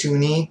like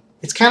cartoony.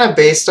 It's kind of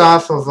based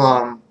off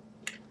of,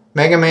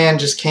 Mega Man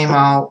just came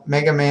out,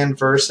 Mega Man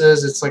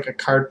Versus. It's like a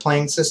card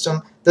playing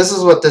system. This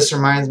is what this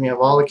reminds me of.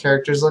 All the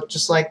characters look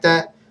just like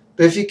that.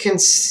 But if you can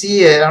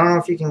see it, I don't know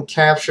if you can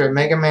capture it,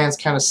 Mega Man's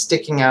kind of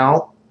sticking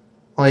out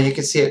Well, you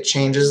can see it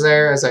changes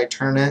there as I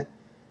turn it.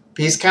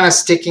 But he's kind of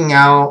sticking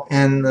out,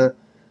 and the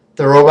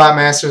Robot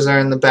Masters are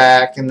in the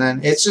back, and then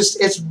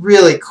it's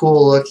really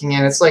cool looking,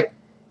 and it's like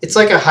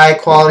a high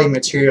quality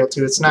material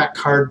too. It's not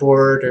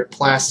cardboard or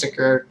plastic,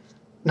 or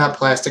not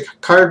plastic,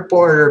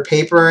 cardboard or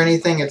paper or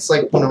anything. It's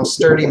like,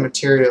 sturdy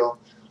material.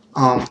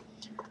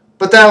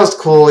 But that was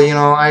cool.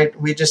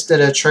 We just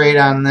did a trade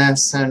on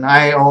this, and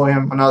I owe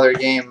him another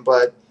game,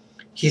 but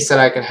he said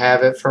I could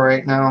have it for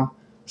right now,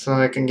 so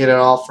I can get it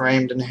all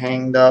framed and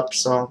hanged up.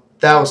 So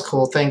that was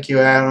cool. Thank you,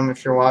 Adam,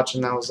 if you're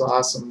watching. That was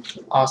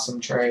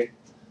awesome trade.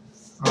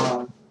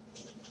 And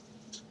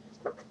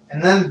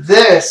then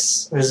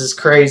this is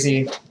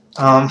crazy.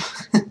 I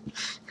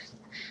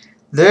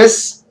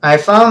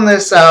found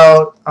this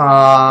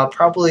out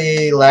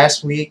probably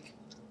last week.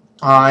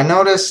 I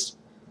noticed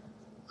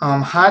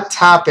Hot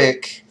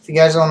Topic. If you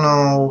guys don't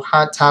know,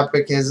 Hot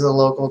Topic is a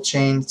local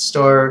chain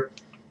store.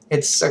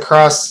 It's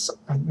across.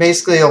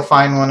 Basically, you'll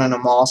find one in a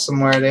mall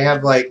somewhere. They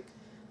have like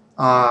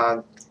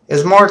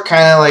it's more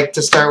kind of like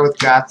to start with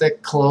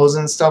gothic clothes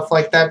and stuff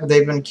like that. But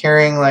they've been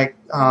carrying like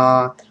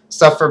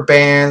stuff for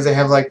bands. They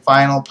have like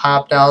vinyl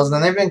pop dolls, and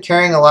then they've been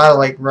carrying a lot of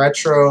like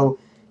retro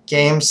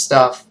game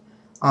stuff,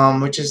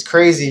 which is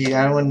crazy.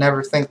 I would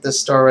never think this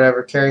store would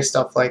ever carry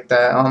stuff like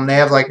that. They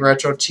have like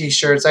retro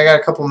T-shirts. I got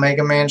a couple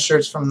Mega Man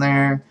shirts from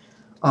there.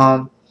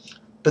 But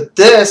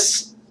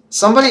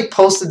somebody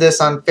posted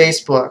this on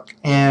Facebook,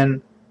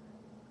 and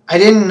I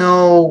didn't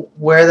know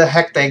where the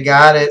heck they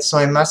got it, so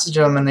I messaged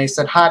them, and they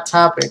said Hot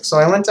Topic. So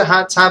I went to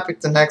Hot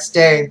Topic the next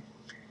day,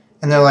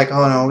 and they're like,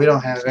 oh no, we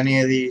don't have any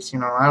of these.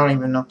 I don't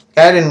even know.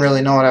 I didn't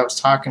really know what I was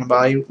talking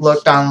about. I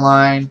looked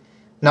online,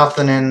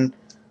 nothing in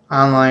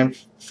online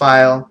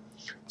file.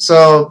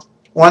 So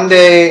one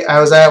day I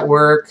was at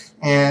work,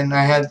 and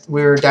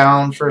we were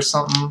down for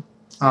something.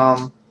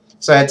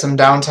 So I had some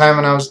downtime,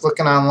 and I was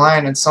looking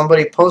online, and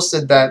somebody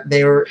posted that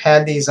they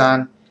had these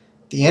on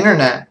the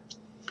internet.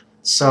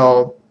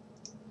 So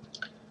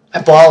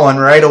I bought one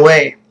right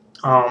away.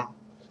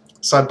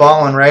 So I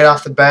bought one right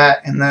off the bat,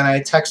 and then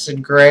I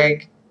texted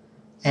Greg,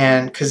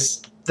 and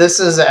because this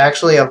is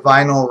actually a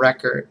vinyl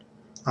record.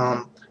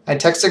 I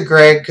texted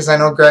Greg because I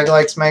know Greg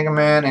likes Mega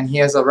Man, and he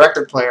has a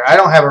record player. I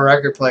don't have a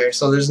record player,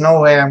 so there's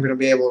no way I'm going to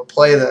be able to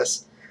play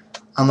this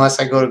unless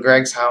I go to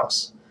Greg's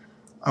house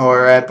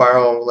or I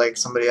borrow like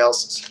somebody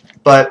else's.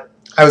 But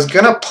I was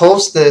going to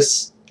post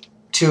this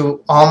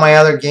to all my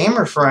other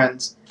gamer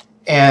friends,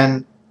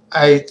 and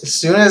as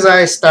soon as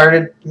I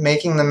started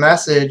making the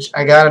message,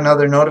 I got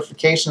another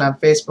notification on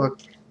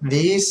Facebook.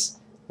 These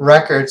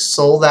records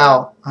sold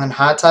out on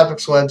Hot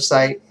Topic's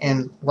website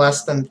in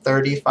less than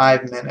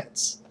 35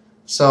 minutes.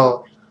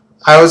 So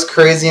I was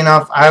crazy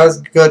enough. I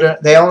was good.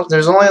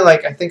 There's only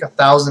like, I think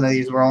 1,000 of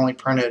these were only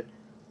printed,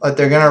 but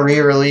they're gonna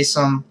re-release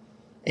them,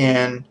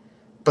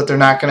 but they're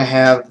not gonna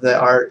have the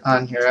art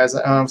on here. I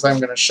don't know if I'm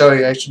gonna show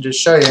you. I should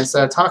just show you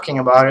instead of talking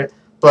about it.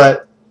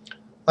 But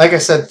like I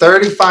said,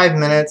 35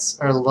 minutes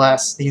or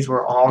less, these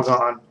were all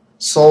gone,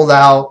 sold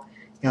out.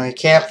 You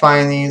can't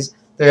find these.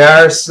 There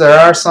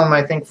are some,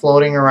 I think,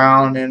 floating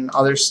around in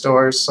other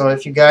stores. So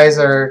if you guys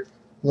are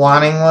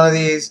wanting one of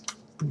these,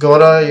 go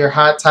to your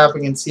Hot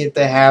Topic and see if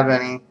they have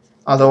any.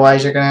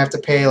 Otherwise, you're gonna have to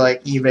pay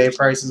like eBay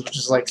prices, which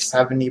is like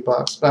 $70.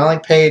 But I only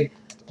paid,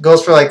 it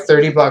goes for like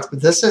 $30.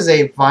 But this is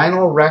a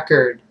vinyl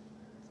record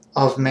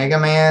of Mega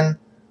Man,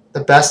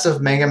 the best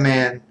of Mega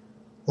Man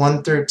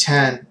 1 through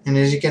 10, and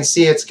as you can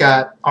see, it's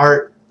got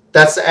art.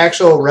 That's the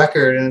actual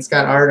record, and it's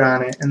got art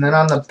on it. And then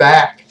on the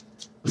back,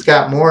 it's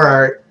got more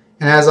art,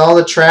 and it has all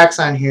the tracks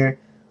on here.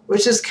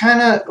 What's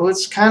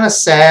kind of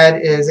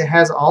sad is it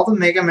has all the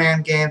Mega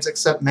Man games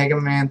except Mega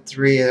Man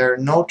 3. There are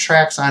no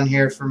tracks on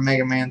here for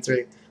Mega Man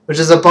 3, which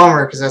is a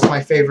bummer because that's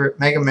my favorite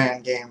Mega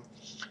Man game.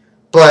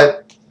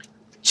 But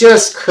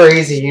just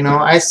crazy,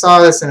 I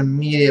saw this and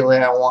immediately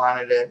I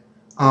wanted it.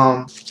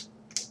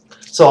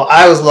 So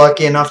I was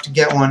lucky enough to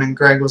get one, and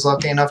Greg was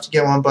lucky enough to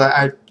get one.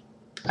 But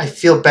I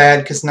feel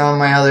bad because none of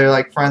my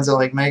other friends that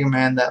like Mega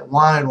Man that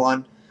wanted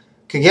one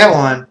could get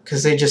one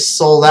because they just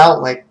sold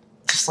out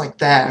just like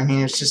that. I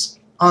mean, it's just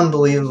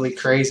unbelievably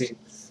crazy.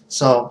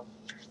 So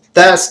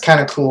that's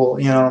kind of cool,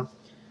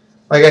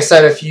 Like I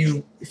said, if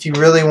you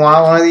really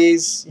want one of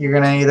these, you're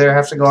gonna either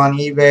have to go on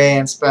eBay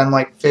and spend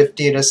like $50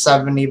 to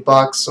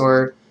 $70,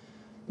 or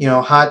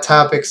Hot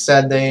Topic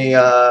said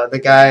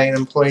the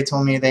employee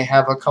told me they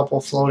have a couple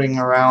floating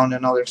around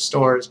in other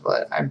stores,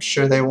 but I'm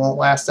sure they won't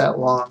last that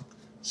long.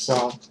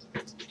 So.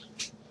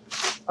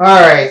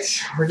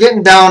 Alright, we're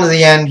getting down to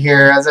the end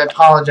here. As I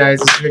apologize,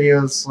 this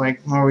video is what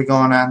are we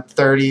going on,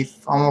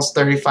 almost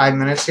 35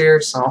 minutes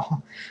here,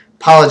 so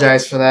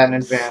apologize for that in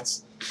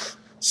advance.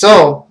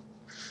 So,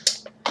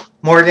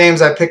 more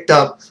games I picked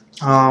up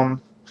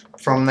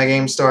from the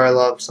game store I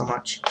love so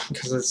much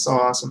because it's so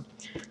awesome.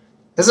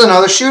 This is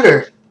another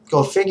shooter.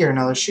 Go figure,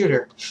 another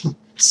shooter.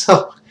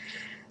 So,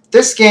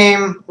 this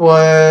game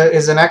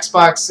is an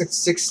Xbox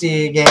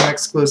 360 game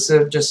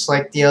exclusive, just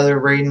like the other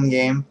Raiden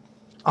game.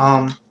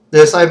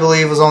 This, I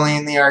believe, was only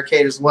in the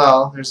arcade as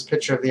well. There's a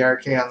picture of the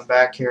arcade on the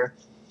back here.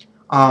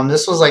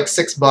 This was like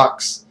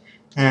 $6,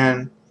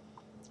 And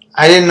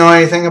I didn't know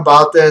anything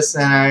about this,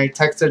 and I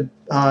texted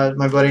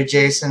my buddy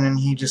Jason, and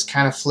he just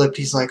kind of flipped.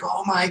 He's like,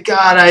 "Oh my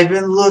God, I've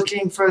been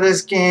looking for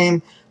this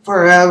game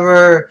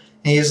forever."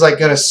 And he's like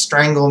gonna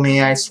strangle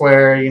me, I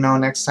swear, you know,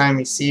 next time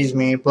he sees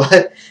me.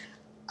 But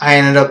I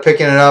ended up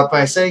picking it up.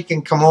 I said he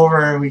can come over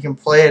and we can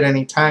play it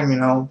anytime, you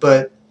know.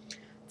 But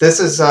this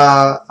is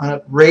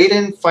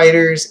Raiden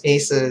Fighters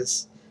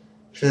Aces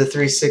for the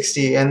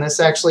 360, and this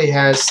actually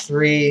has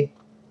three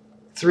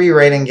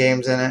Raiden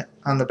games in it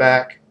on the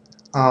back.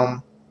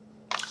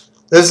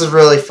 This is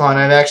really fun.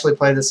 I've actually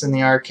played this in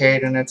the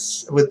arcade, and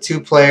it's with 2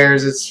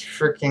 players. It's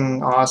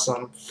freaking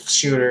awesome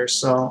shooter,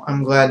 so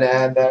I'm glad to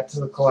add that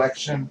to the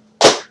collection.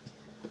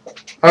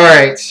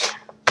 Alright,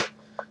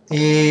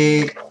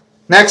 the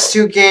next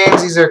 2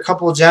 games, these are a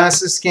couple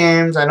Genesis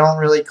games. I don't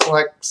really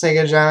collect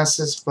Sega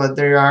Genesis, but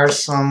there are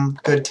some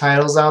good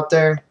titles out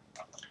there.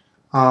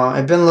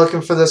 I've been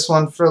looking for this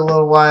one for a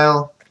little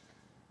while.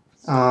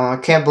 I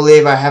can't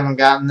believe I haven't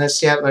gotten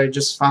this yet, but I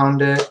just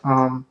found it.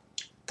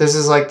 This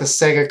is like the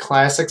Sega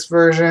Classics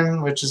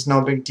version, which is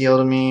no big deal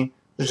to me.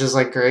 It's just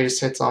like greatest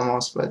hits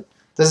almost, but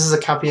this is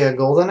a copy of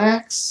Golden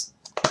Axe,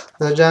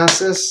 the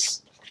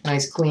Genesis.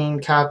 Nice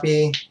clean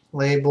copy.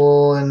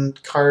 Label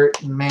and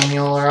cart and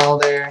manual are all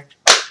there.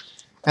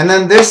 And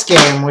then this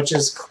game, which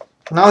is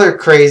another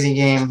crazy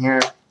game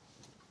here.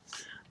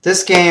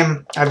 This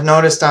game, I've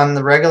noticed on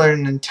the regular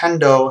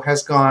Nintendo,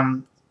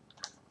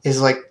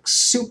 is like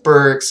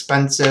super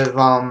expensive.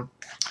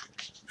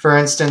 For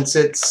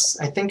instance,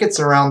 I think it's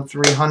around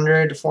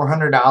 $300 to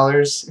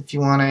 $400 if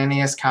you want an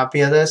NES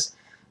copy of this.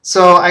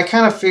 So I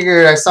kind of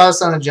figured, I saw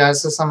this on the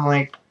Genesis, I'm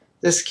like,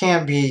 this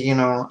can't be, you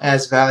know,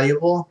 as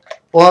valuable.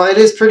 Well, it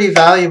is pretty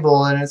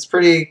valuable, and it's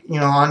pretty, you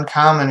know,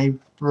 uncommon. You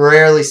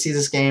rarely see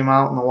this game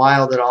out in the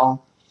wild at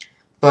all.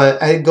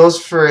 But it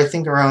goes for, I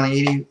think, around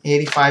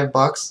 85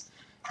 bucks.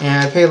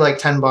 And I paid like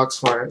 10 bucks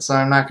for it, so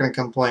I'm not going to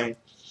complain.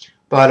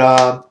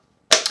 But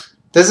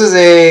this is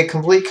a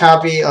complete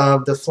copy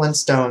of the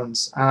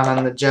Flintstones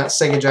on the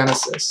Sega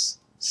Genesis.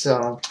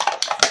 So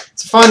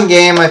it's a fun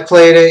game. I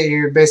played it.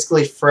 You're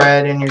basically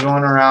Fred, and you're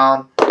going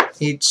around.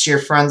 Your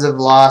friends have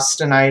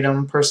lost an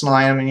item, personal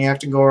item, and you have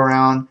to go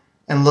around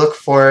and look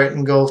for it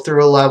and go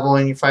through a level,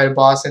 and you fight a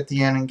boss at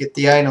the end and get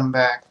the item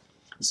back.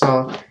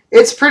 So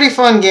it's a pretty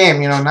fun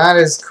game. You know, not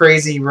as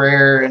crazy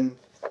rare and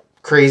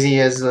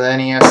crazy as the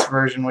NES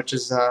version, which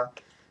is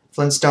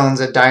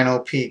Flintstones at Dino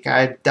Peak.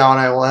 I doubt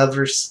I will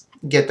ever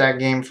get that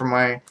game for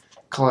my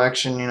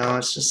collection. You know,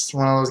 it's just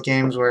one of those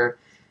games where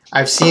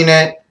I've seen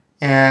it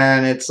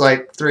and it's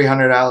like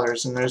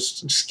 $300, and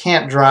there's just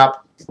can't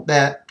drop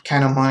that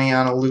kind of money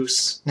on a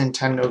loose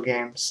Nintendo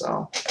game.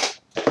 So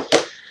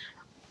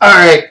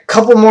alright,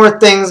 couple more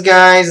things,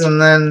 guys, and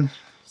then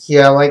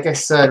yeah, like I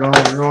said, we're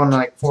going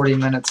like 40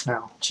 minutes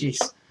now.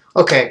 Jeez.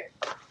 Okay,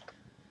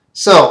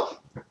 so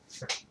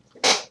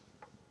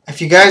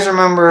if you guys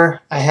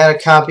remember, I had a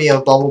copy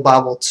of Bubble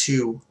Bobble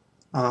 2.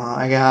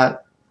 I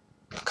got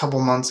a couple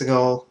months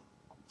ago,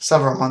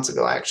 several months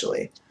ago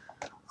actually.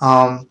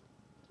 I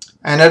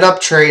ended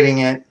up trading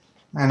it.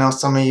 I know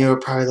some of you are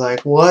probably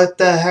like, what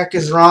the heck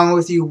is wrong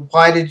with you?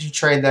 Why did you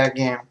trade that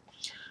game?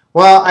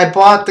 Well, I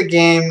bought the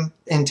game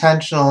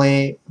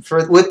intentionally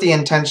with the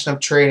intention of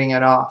trading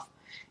it off.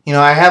 You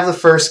know, I have the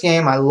first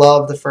game. I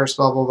love the first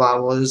Bubble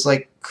Bobble. It was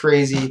like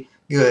crazy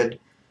good.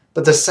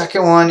 But the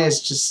second one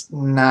is just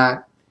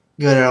not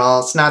good at all.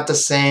 It's not the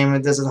same.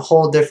 It does a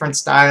whole different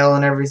style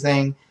and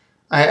everything.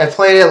 I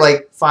played it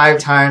like 5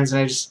 times,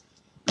 and I just,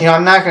 you know,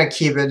 I'm not going to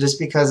keep it just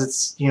because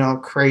it's, you know, a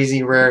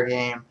crazy rare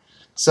game.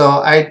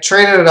 So I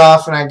traded it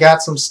off, and I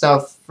got some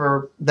stuff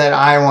that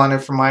I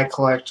wanted for my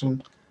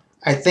collection.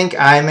 I think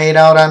I made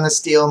out on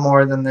this deal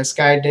more than this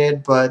guy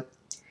did, but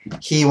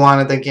he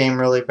wanted the game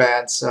really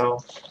bad.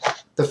 So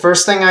the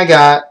first thing I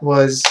got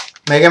was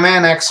Mega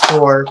Man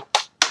X4,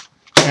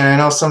 and I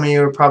know some of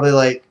you are probably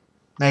like,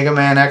 Mega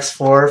Man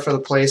X4 for the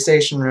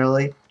PlayStation,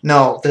 really?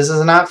 No, this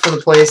is not for the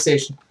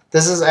PlayStation.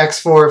 This is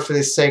X4 for the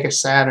Sega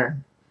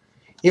Saturn.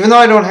 Even though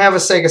I don't have a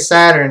Sega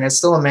Saturn, it's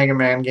still a Mega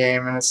Man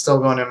game, and it's still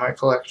going in my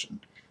collection.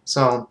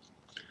 So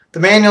the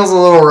manual's a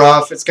little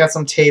rough. It's got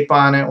some tape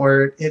on it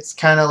where it's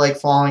kind of like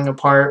falling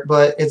apart,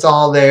 but it's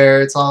all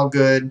there. It's all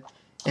good.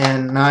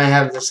 And now I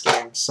have this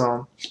game.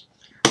 So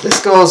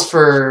this goes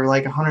for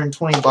like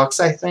 120 bucks,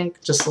 I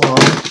think, just alone,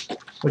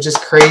 which is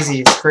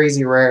crazy. It's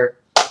crazy rare.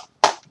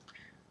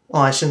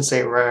 Well, I shouldn't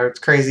say rare. It's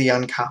crazy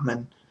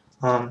uncommon.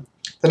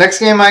 The next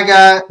game I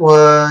got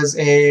was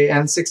a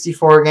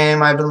N64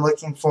 game I've been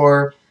looking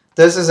for.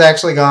 This has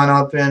actually gone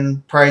up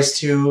in price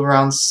to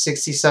around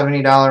 $60,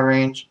 $70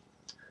 range.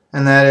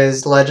 And that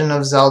is Legend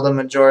of Zelda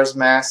Majora's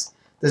Mask.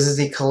 This is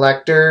the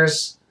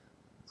collector's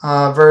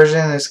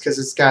version. It's because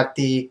it's got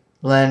the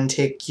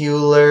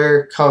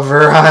lenticular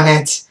cover on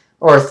it,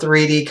 or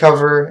 3D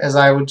cover, as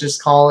I would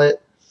just call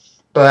it.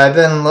 But I've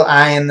been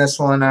eyeing this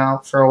one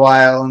out for a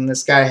while, and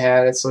this guy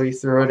had it, so he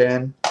threw it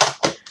in.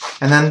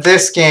 And then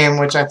this game,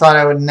 which I thought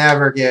I would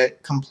never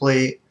get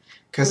complete,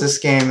 because this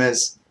game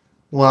is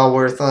well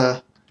worth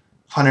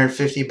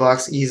 150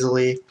 bucks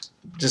easily.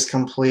 just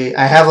complete.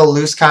 I have a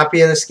loose copy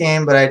of this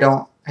game, but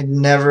I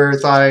never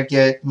thought I'd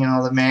get, you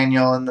know, the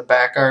manual and the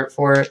back art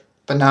for it,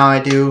 but now I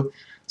do.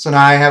 So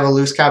now I have a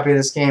loose copy of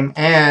this game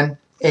and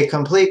a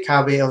complete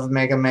copy of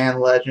Mega Man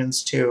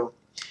Legends 2.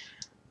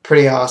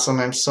 Pretty awesome.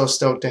 I'm so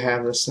stoked to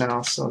have this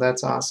now, so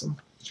that's awesome.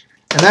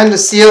 And then to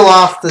seal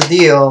off the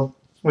deal,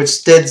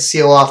 which did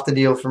seal off the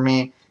deal for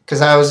me,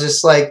 because I was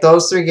just like,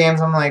 those 3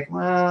 games, I'm like,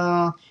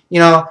 well, you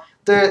know,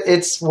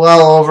 it's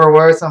well over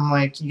worth. I'm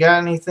like, you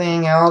got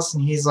anything else?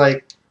 And he's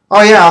like,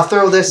 oh yeah, I'll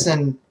throw this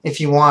in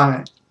if you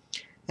want it.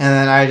 And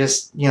then I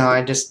just, you know,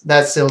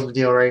 that sealed the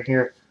deal right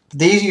here.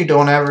 These you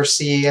don't ever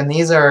see, and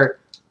these are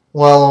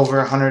well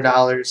over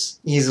 $100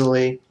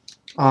 easily.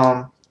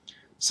 Some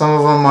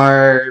of them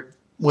are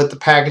with the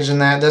package and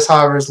that. This,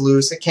 however, is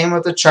loose. It came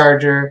with a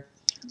charger,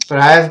 but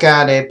I've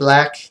got a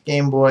black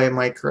Game Boy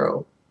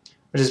Micro,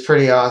 which is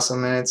pretty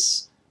awesome, and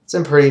it's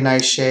in pretty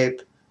nice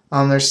shape.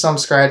 There's some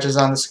scratches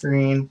on the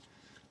screen.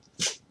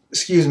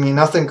 Excuse me,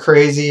 nothing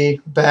crazy.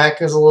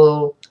 Back is a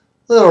little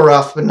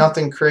rough, but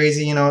nothing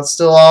crazy. You know, it's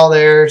still all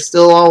there,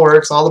 still all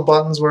works. All the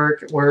buttons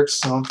work. It works.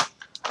 So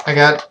I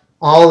got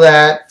all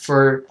that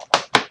for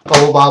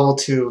Bubble Bobble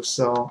 2.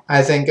 So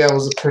I think that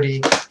was a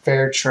pretty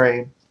fair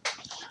trade.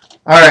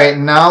 Alright,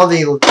 now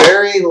the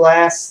very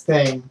last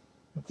thing.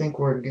 I think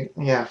we're good.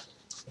 Yeah.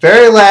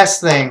 Very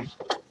last thing.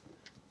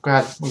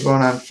 God, we're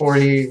going on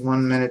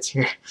 41 minutes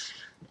here.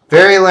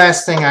 Very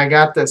last thing, I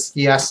got this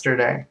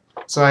yesterday.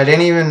 So I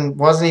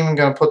wasn't even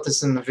going to put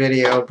this in the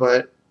video,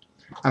 but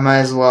I might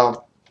as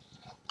well.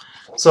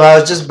 So I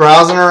was just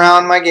browsing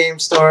around my game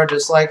store,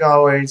 just like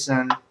always,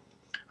 and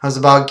I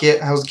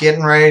was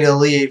getting ready to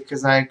leave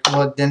because I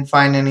didn't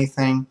find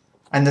anything.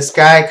 And this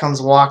guy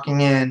comes walking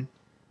in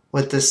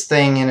with this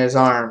thing in his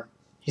arm.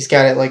 He's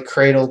got it like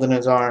cradled in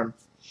his arm.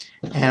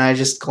 And I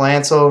just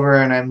glance over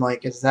and I'm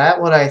like, is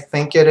that what I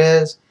think it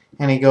is?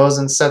 And he goes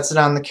and sets it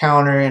on the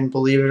counter, and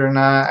believe it or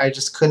not, I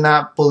just could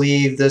not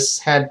believe this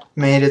had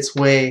made its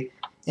way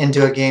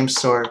into a game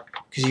store,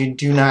 because you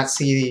do not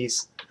see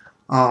these.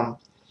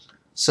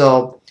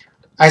 So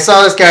I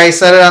saw this guy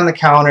set it on the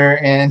counter,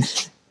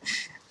 and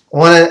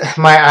one of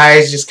my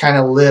eyes just kind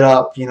of lit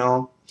up, you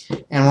know.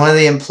 And one of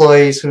the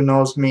employees who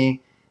knows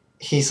me,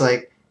 he's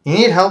like, you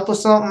need help with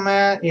something,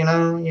 Matt? You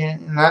know?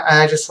 And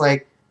I just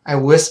like, I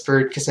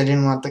whispered because I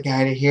didn't want the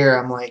guy to hear.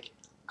 I'm like,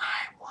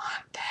 I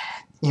want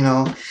that, you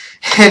know.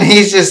 And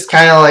he's just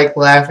kind of like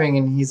laughing,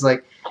 and he's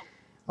like,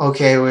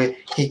 okay,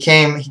 he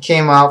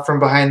came out from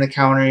behind the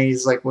counter.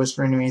 He's like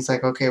whispering to me. He's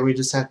like, okay, we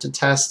just have to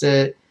test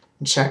it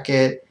and check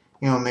it,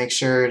 you know, make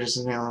sure it is,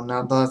 you know,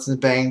 not that's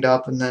banged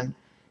up, and then,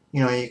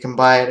 you know, you can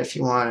buy it if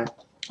you want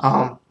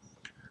it.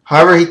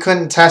 However, he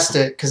couldn't test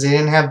it because he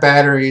didn't have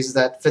batteries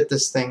that fit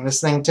this thing.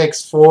 This thing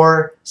takes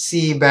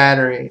 4C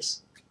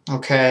batteries.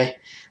 Okay,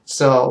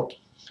 so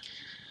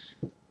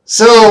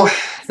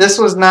this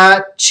was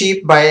not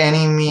cheap by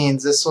any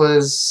means. It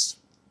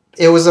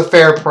was a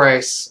fair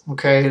price.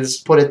 Okay,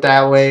 just put it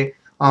that way.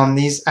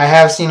 I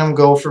have seen them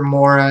go for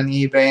more on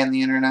eBay and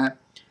the internet,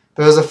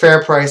 but it was a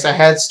fair price. I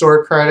had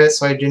store credit,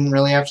 so I didn't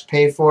really have to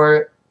pay for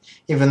it,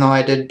 even though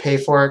I did pay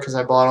for it because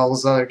I bought all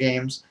those other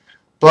games.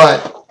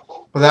 But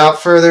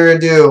without further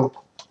ado,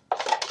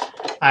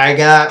 I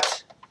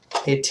got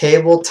a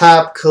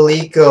tabletop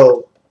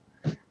Coleco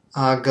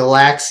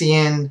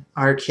Galaxian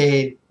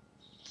Arcade.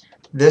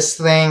 This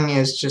thing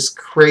is just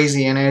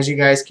crazy, and as you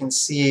guys can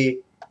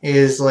see, it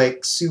is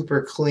like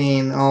super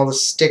clean. All the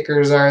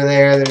stickers are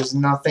there. There's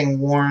nothing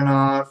worn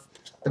off.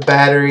 The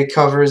battery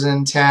cover's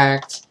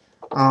intact.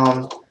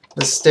 The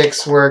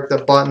sticks work.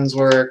 The buttons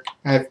work.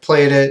 I've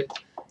played it.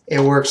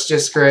 It works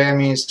just great. I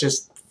mean, it's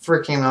just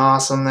freaking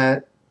awesome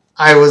that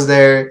I was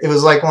there. It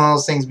was like one of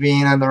those things,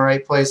 being in the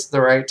right place at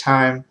the right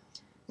time,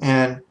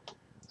 and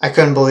I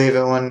couldn't believe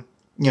it when,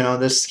 you know,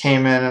 this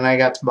came in and I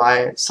got to buy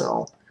it.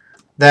 So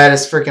that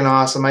is freaking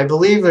awesome. I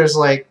believe there's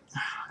like,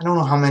 I don't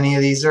know how many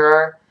of these there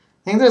are.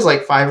 I think there's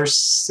like 5 or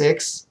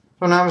 6.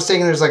 If I'm not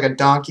mistaken, there's like a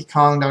Donkey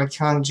Kong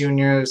Jr.,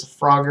 there's a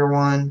Frogger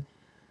one.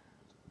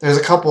 There's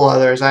a couple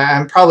others.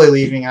 I'm probably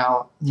leaving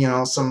out, you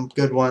know, some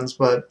good ones,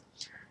 but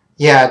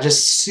yeah,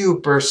 just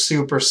super,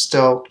 super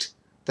stoked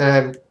that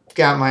I've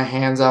got my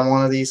hands on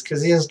one of these,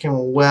 because these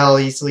can well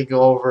easily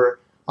go over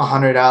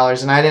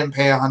 $100, and I didn't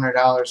pay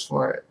 $100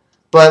 for it.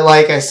 But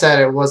like I said,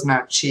 it was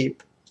not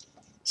cheap.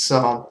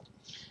 So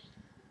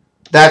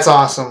that's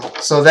awesome.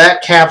 So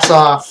that caps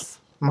off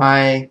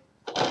my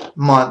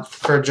month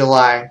for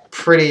July.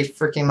 Pretty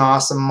freaking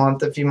awesome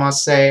month, if you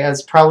must say.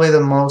 It's probably the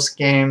most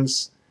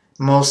games,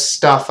 most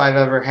stuff I've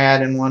ever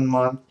had in one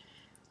month.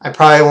 I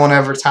probably won't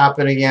ever top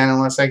it again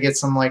unless I get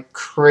some like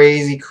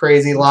crazy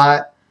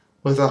lot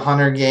with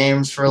 100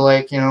 games for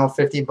like, you know,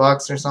 50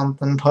 bucks or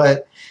something.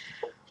 But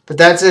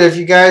that's it. If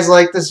you guys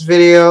like this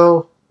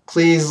video,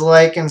 please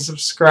like and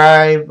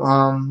subscribe.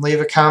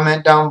 Leave a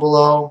comment down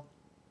below.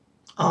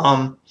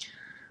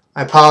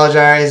 I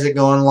apologize it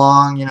going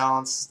long. You know,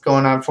 it's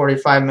going on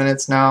 45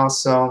 minutes now.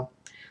 So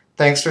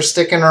thanks for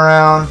sticking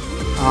around.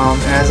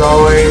 As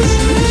always,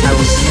 I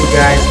will see you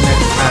guys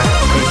next time.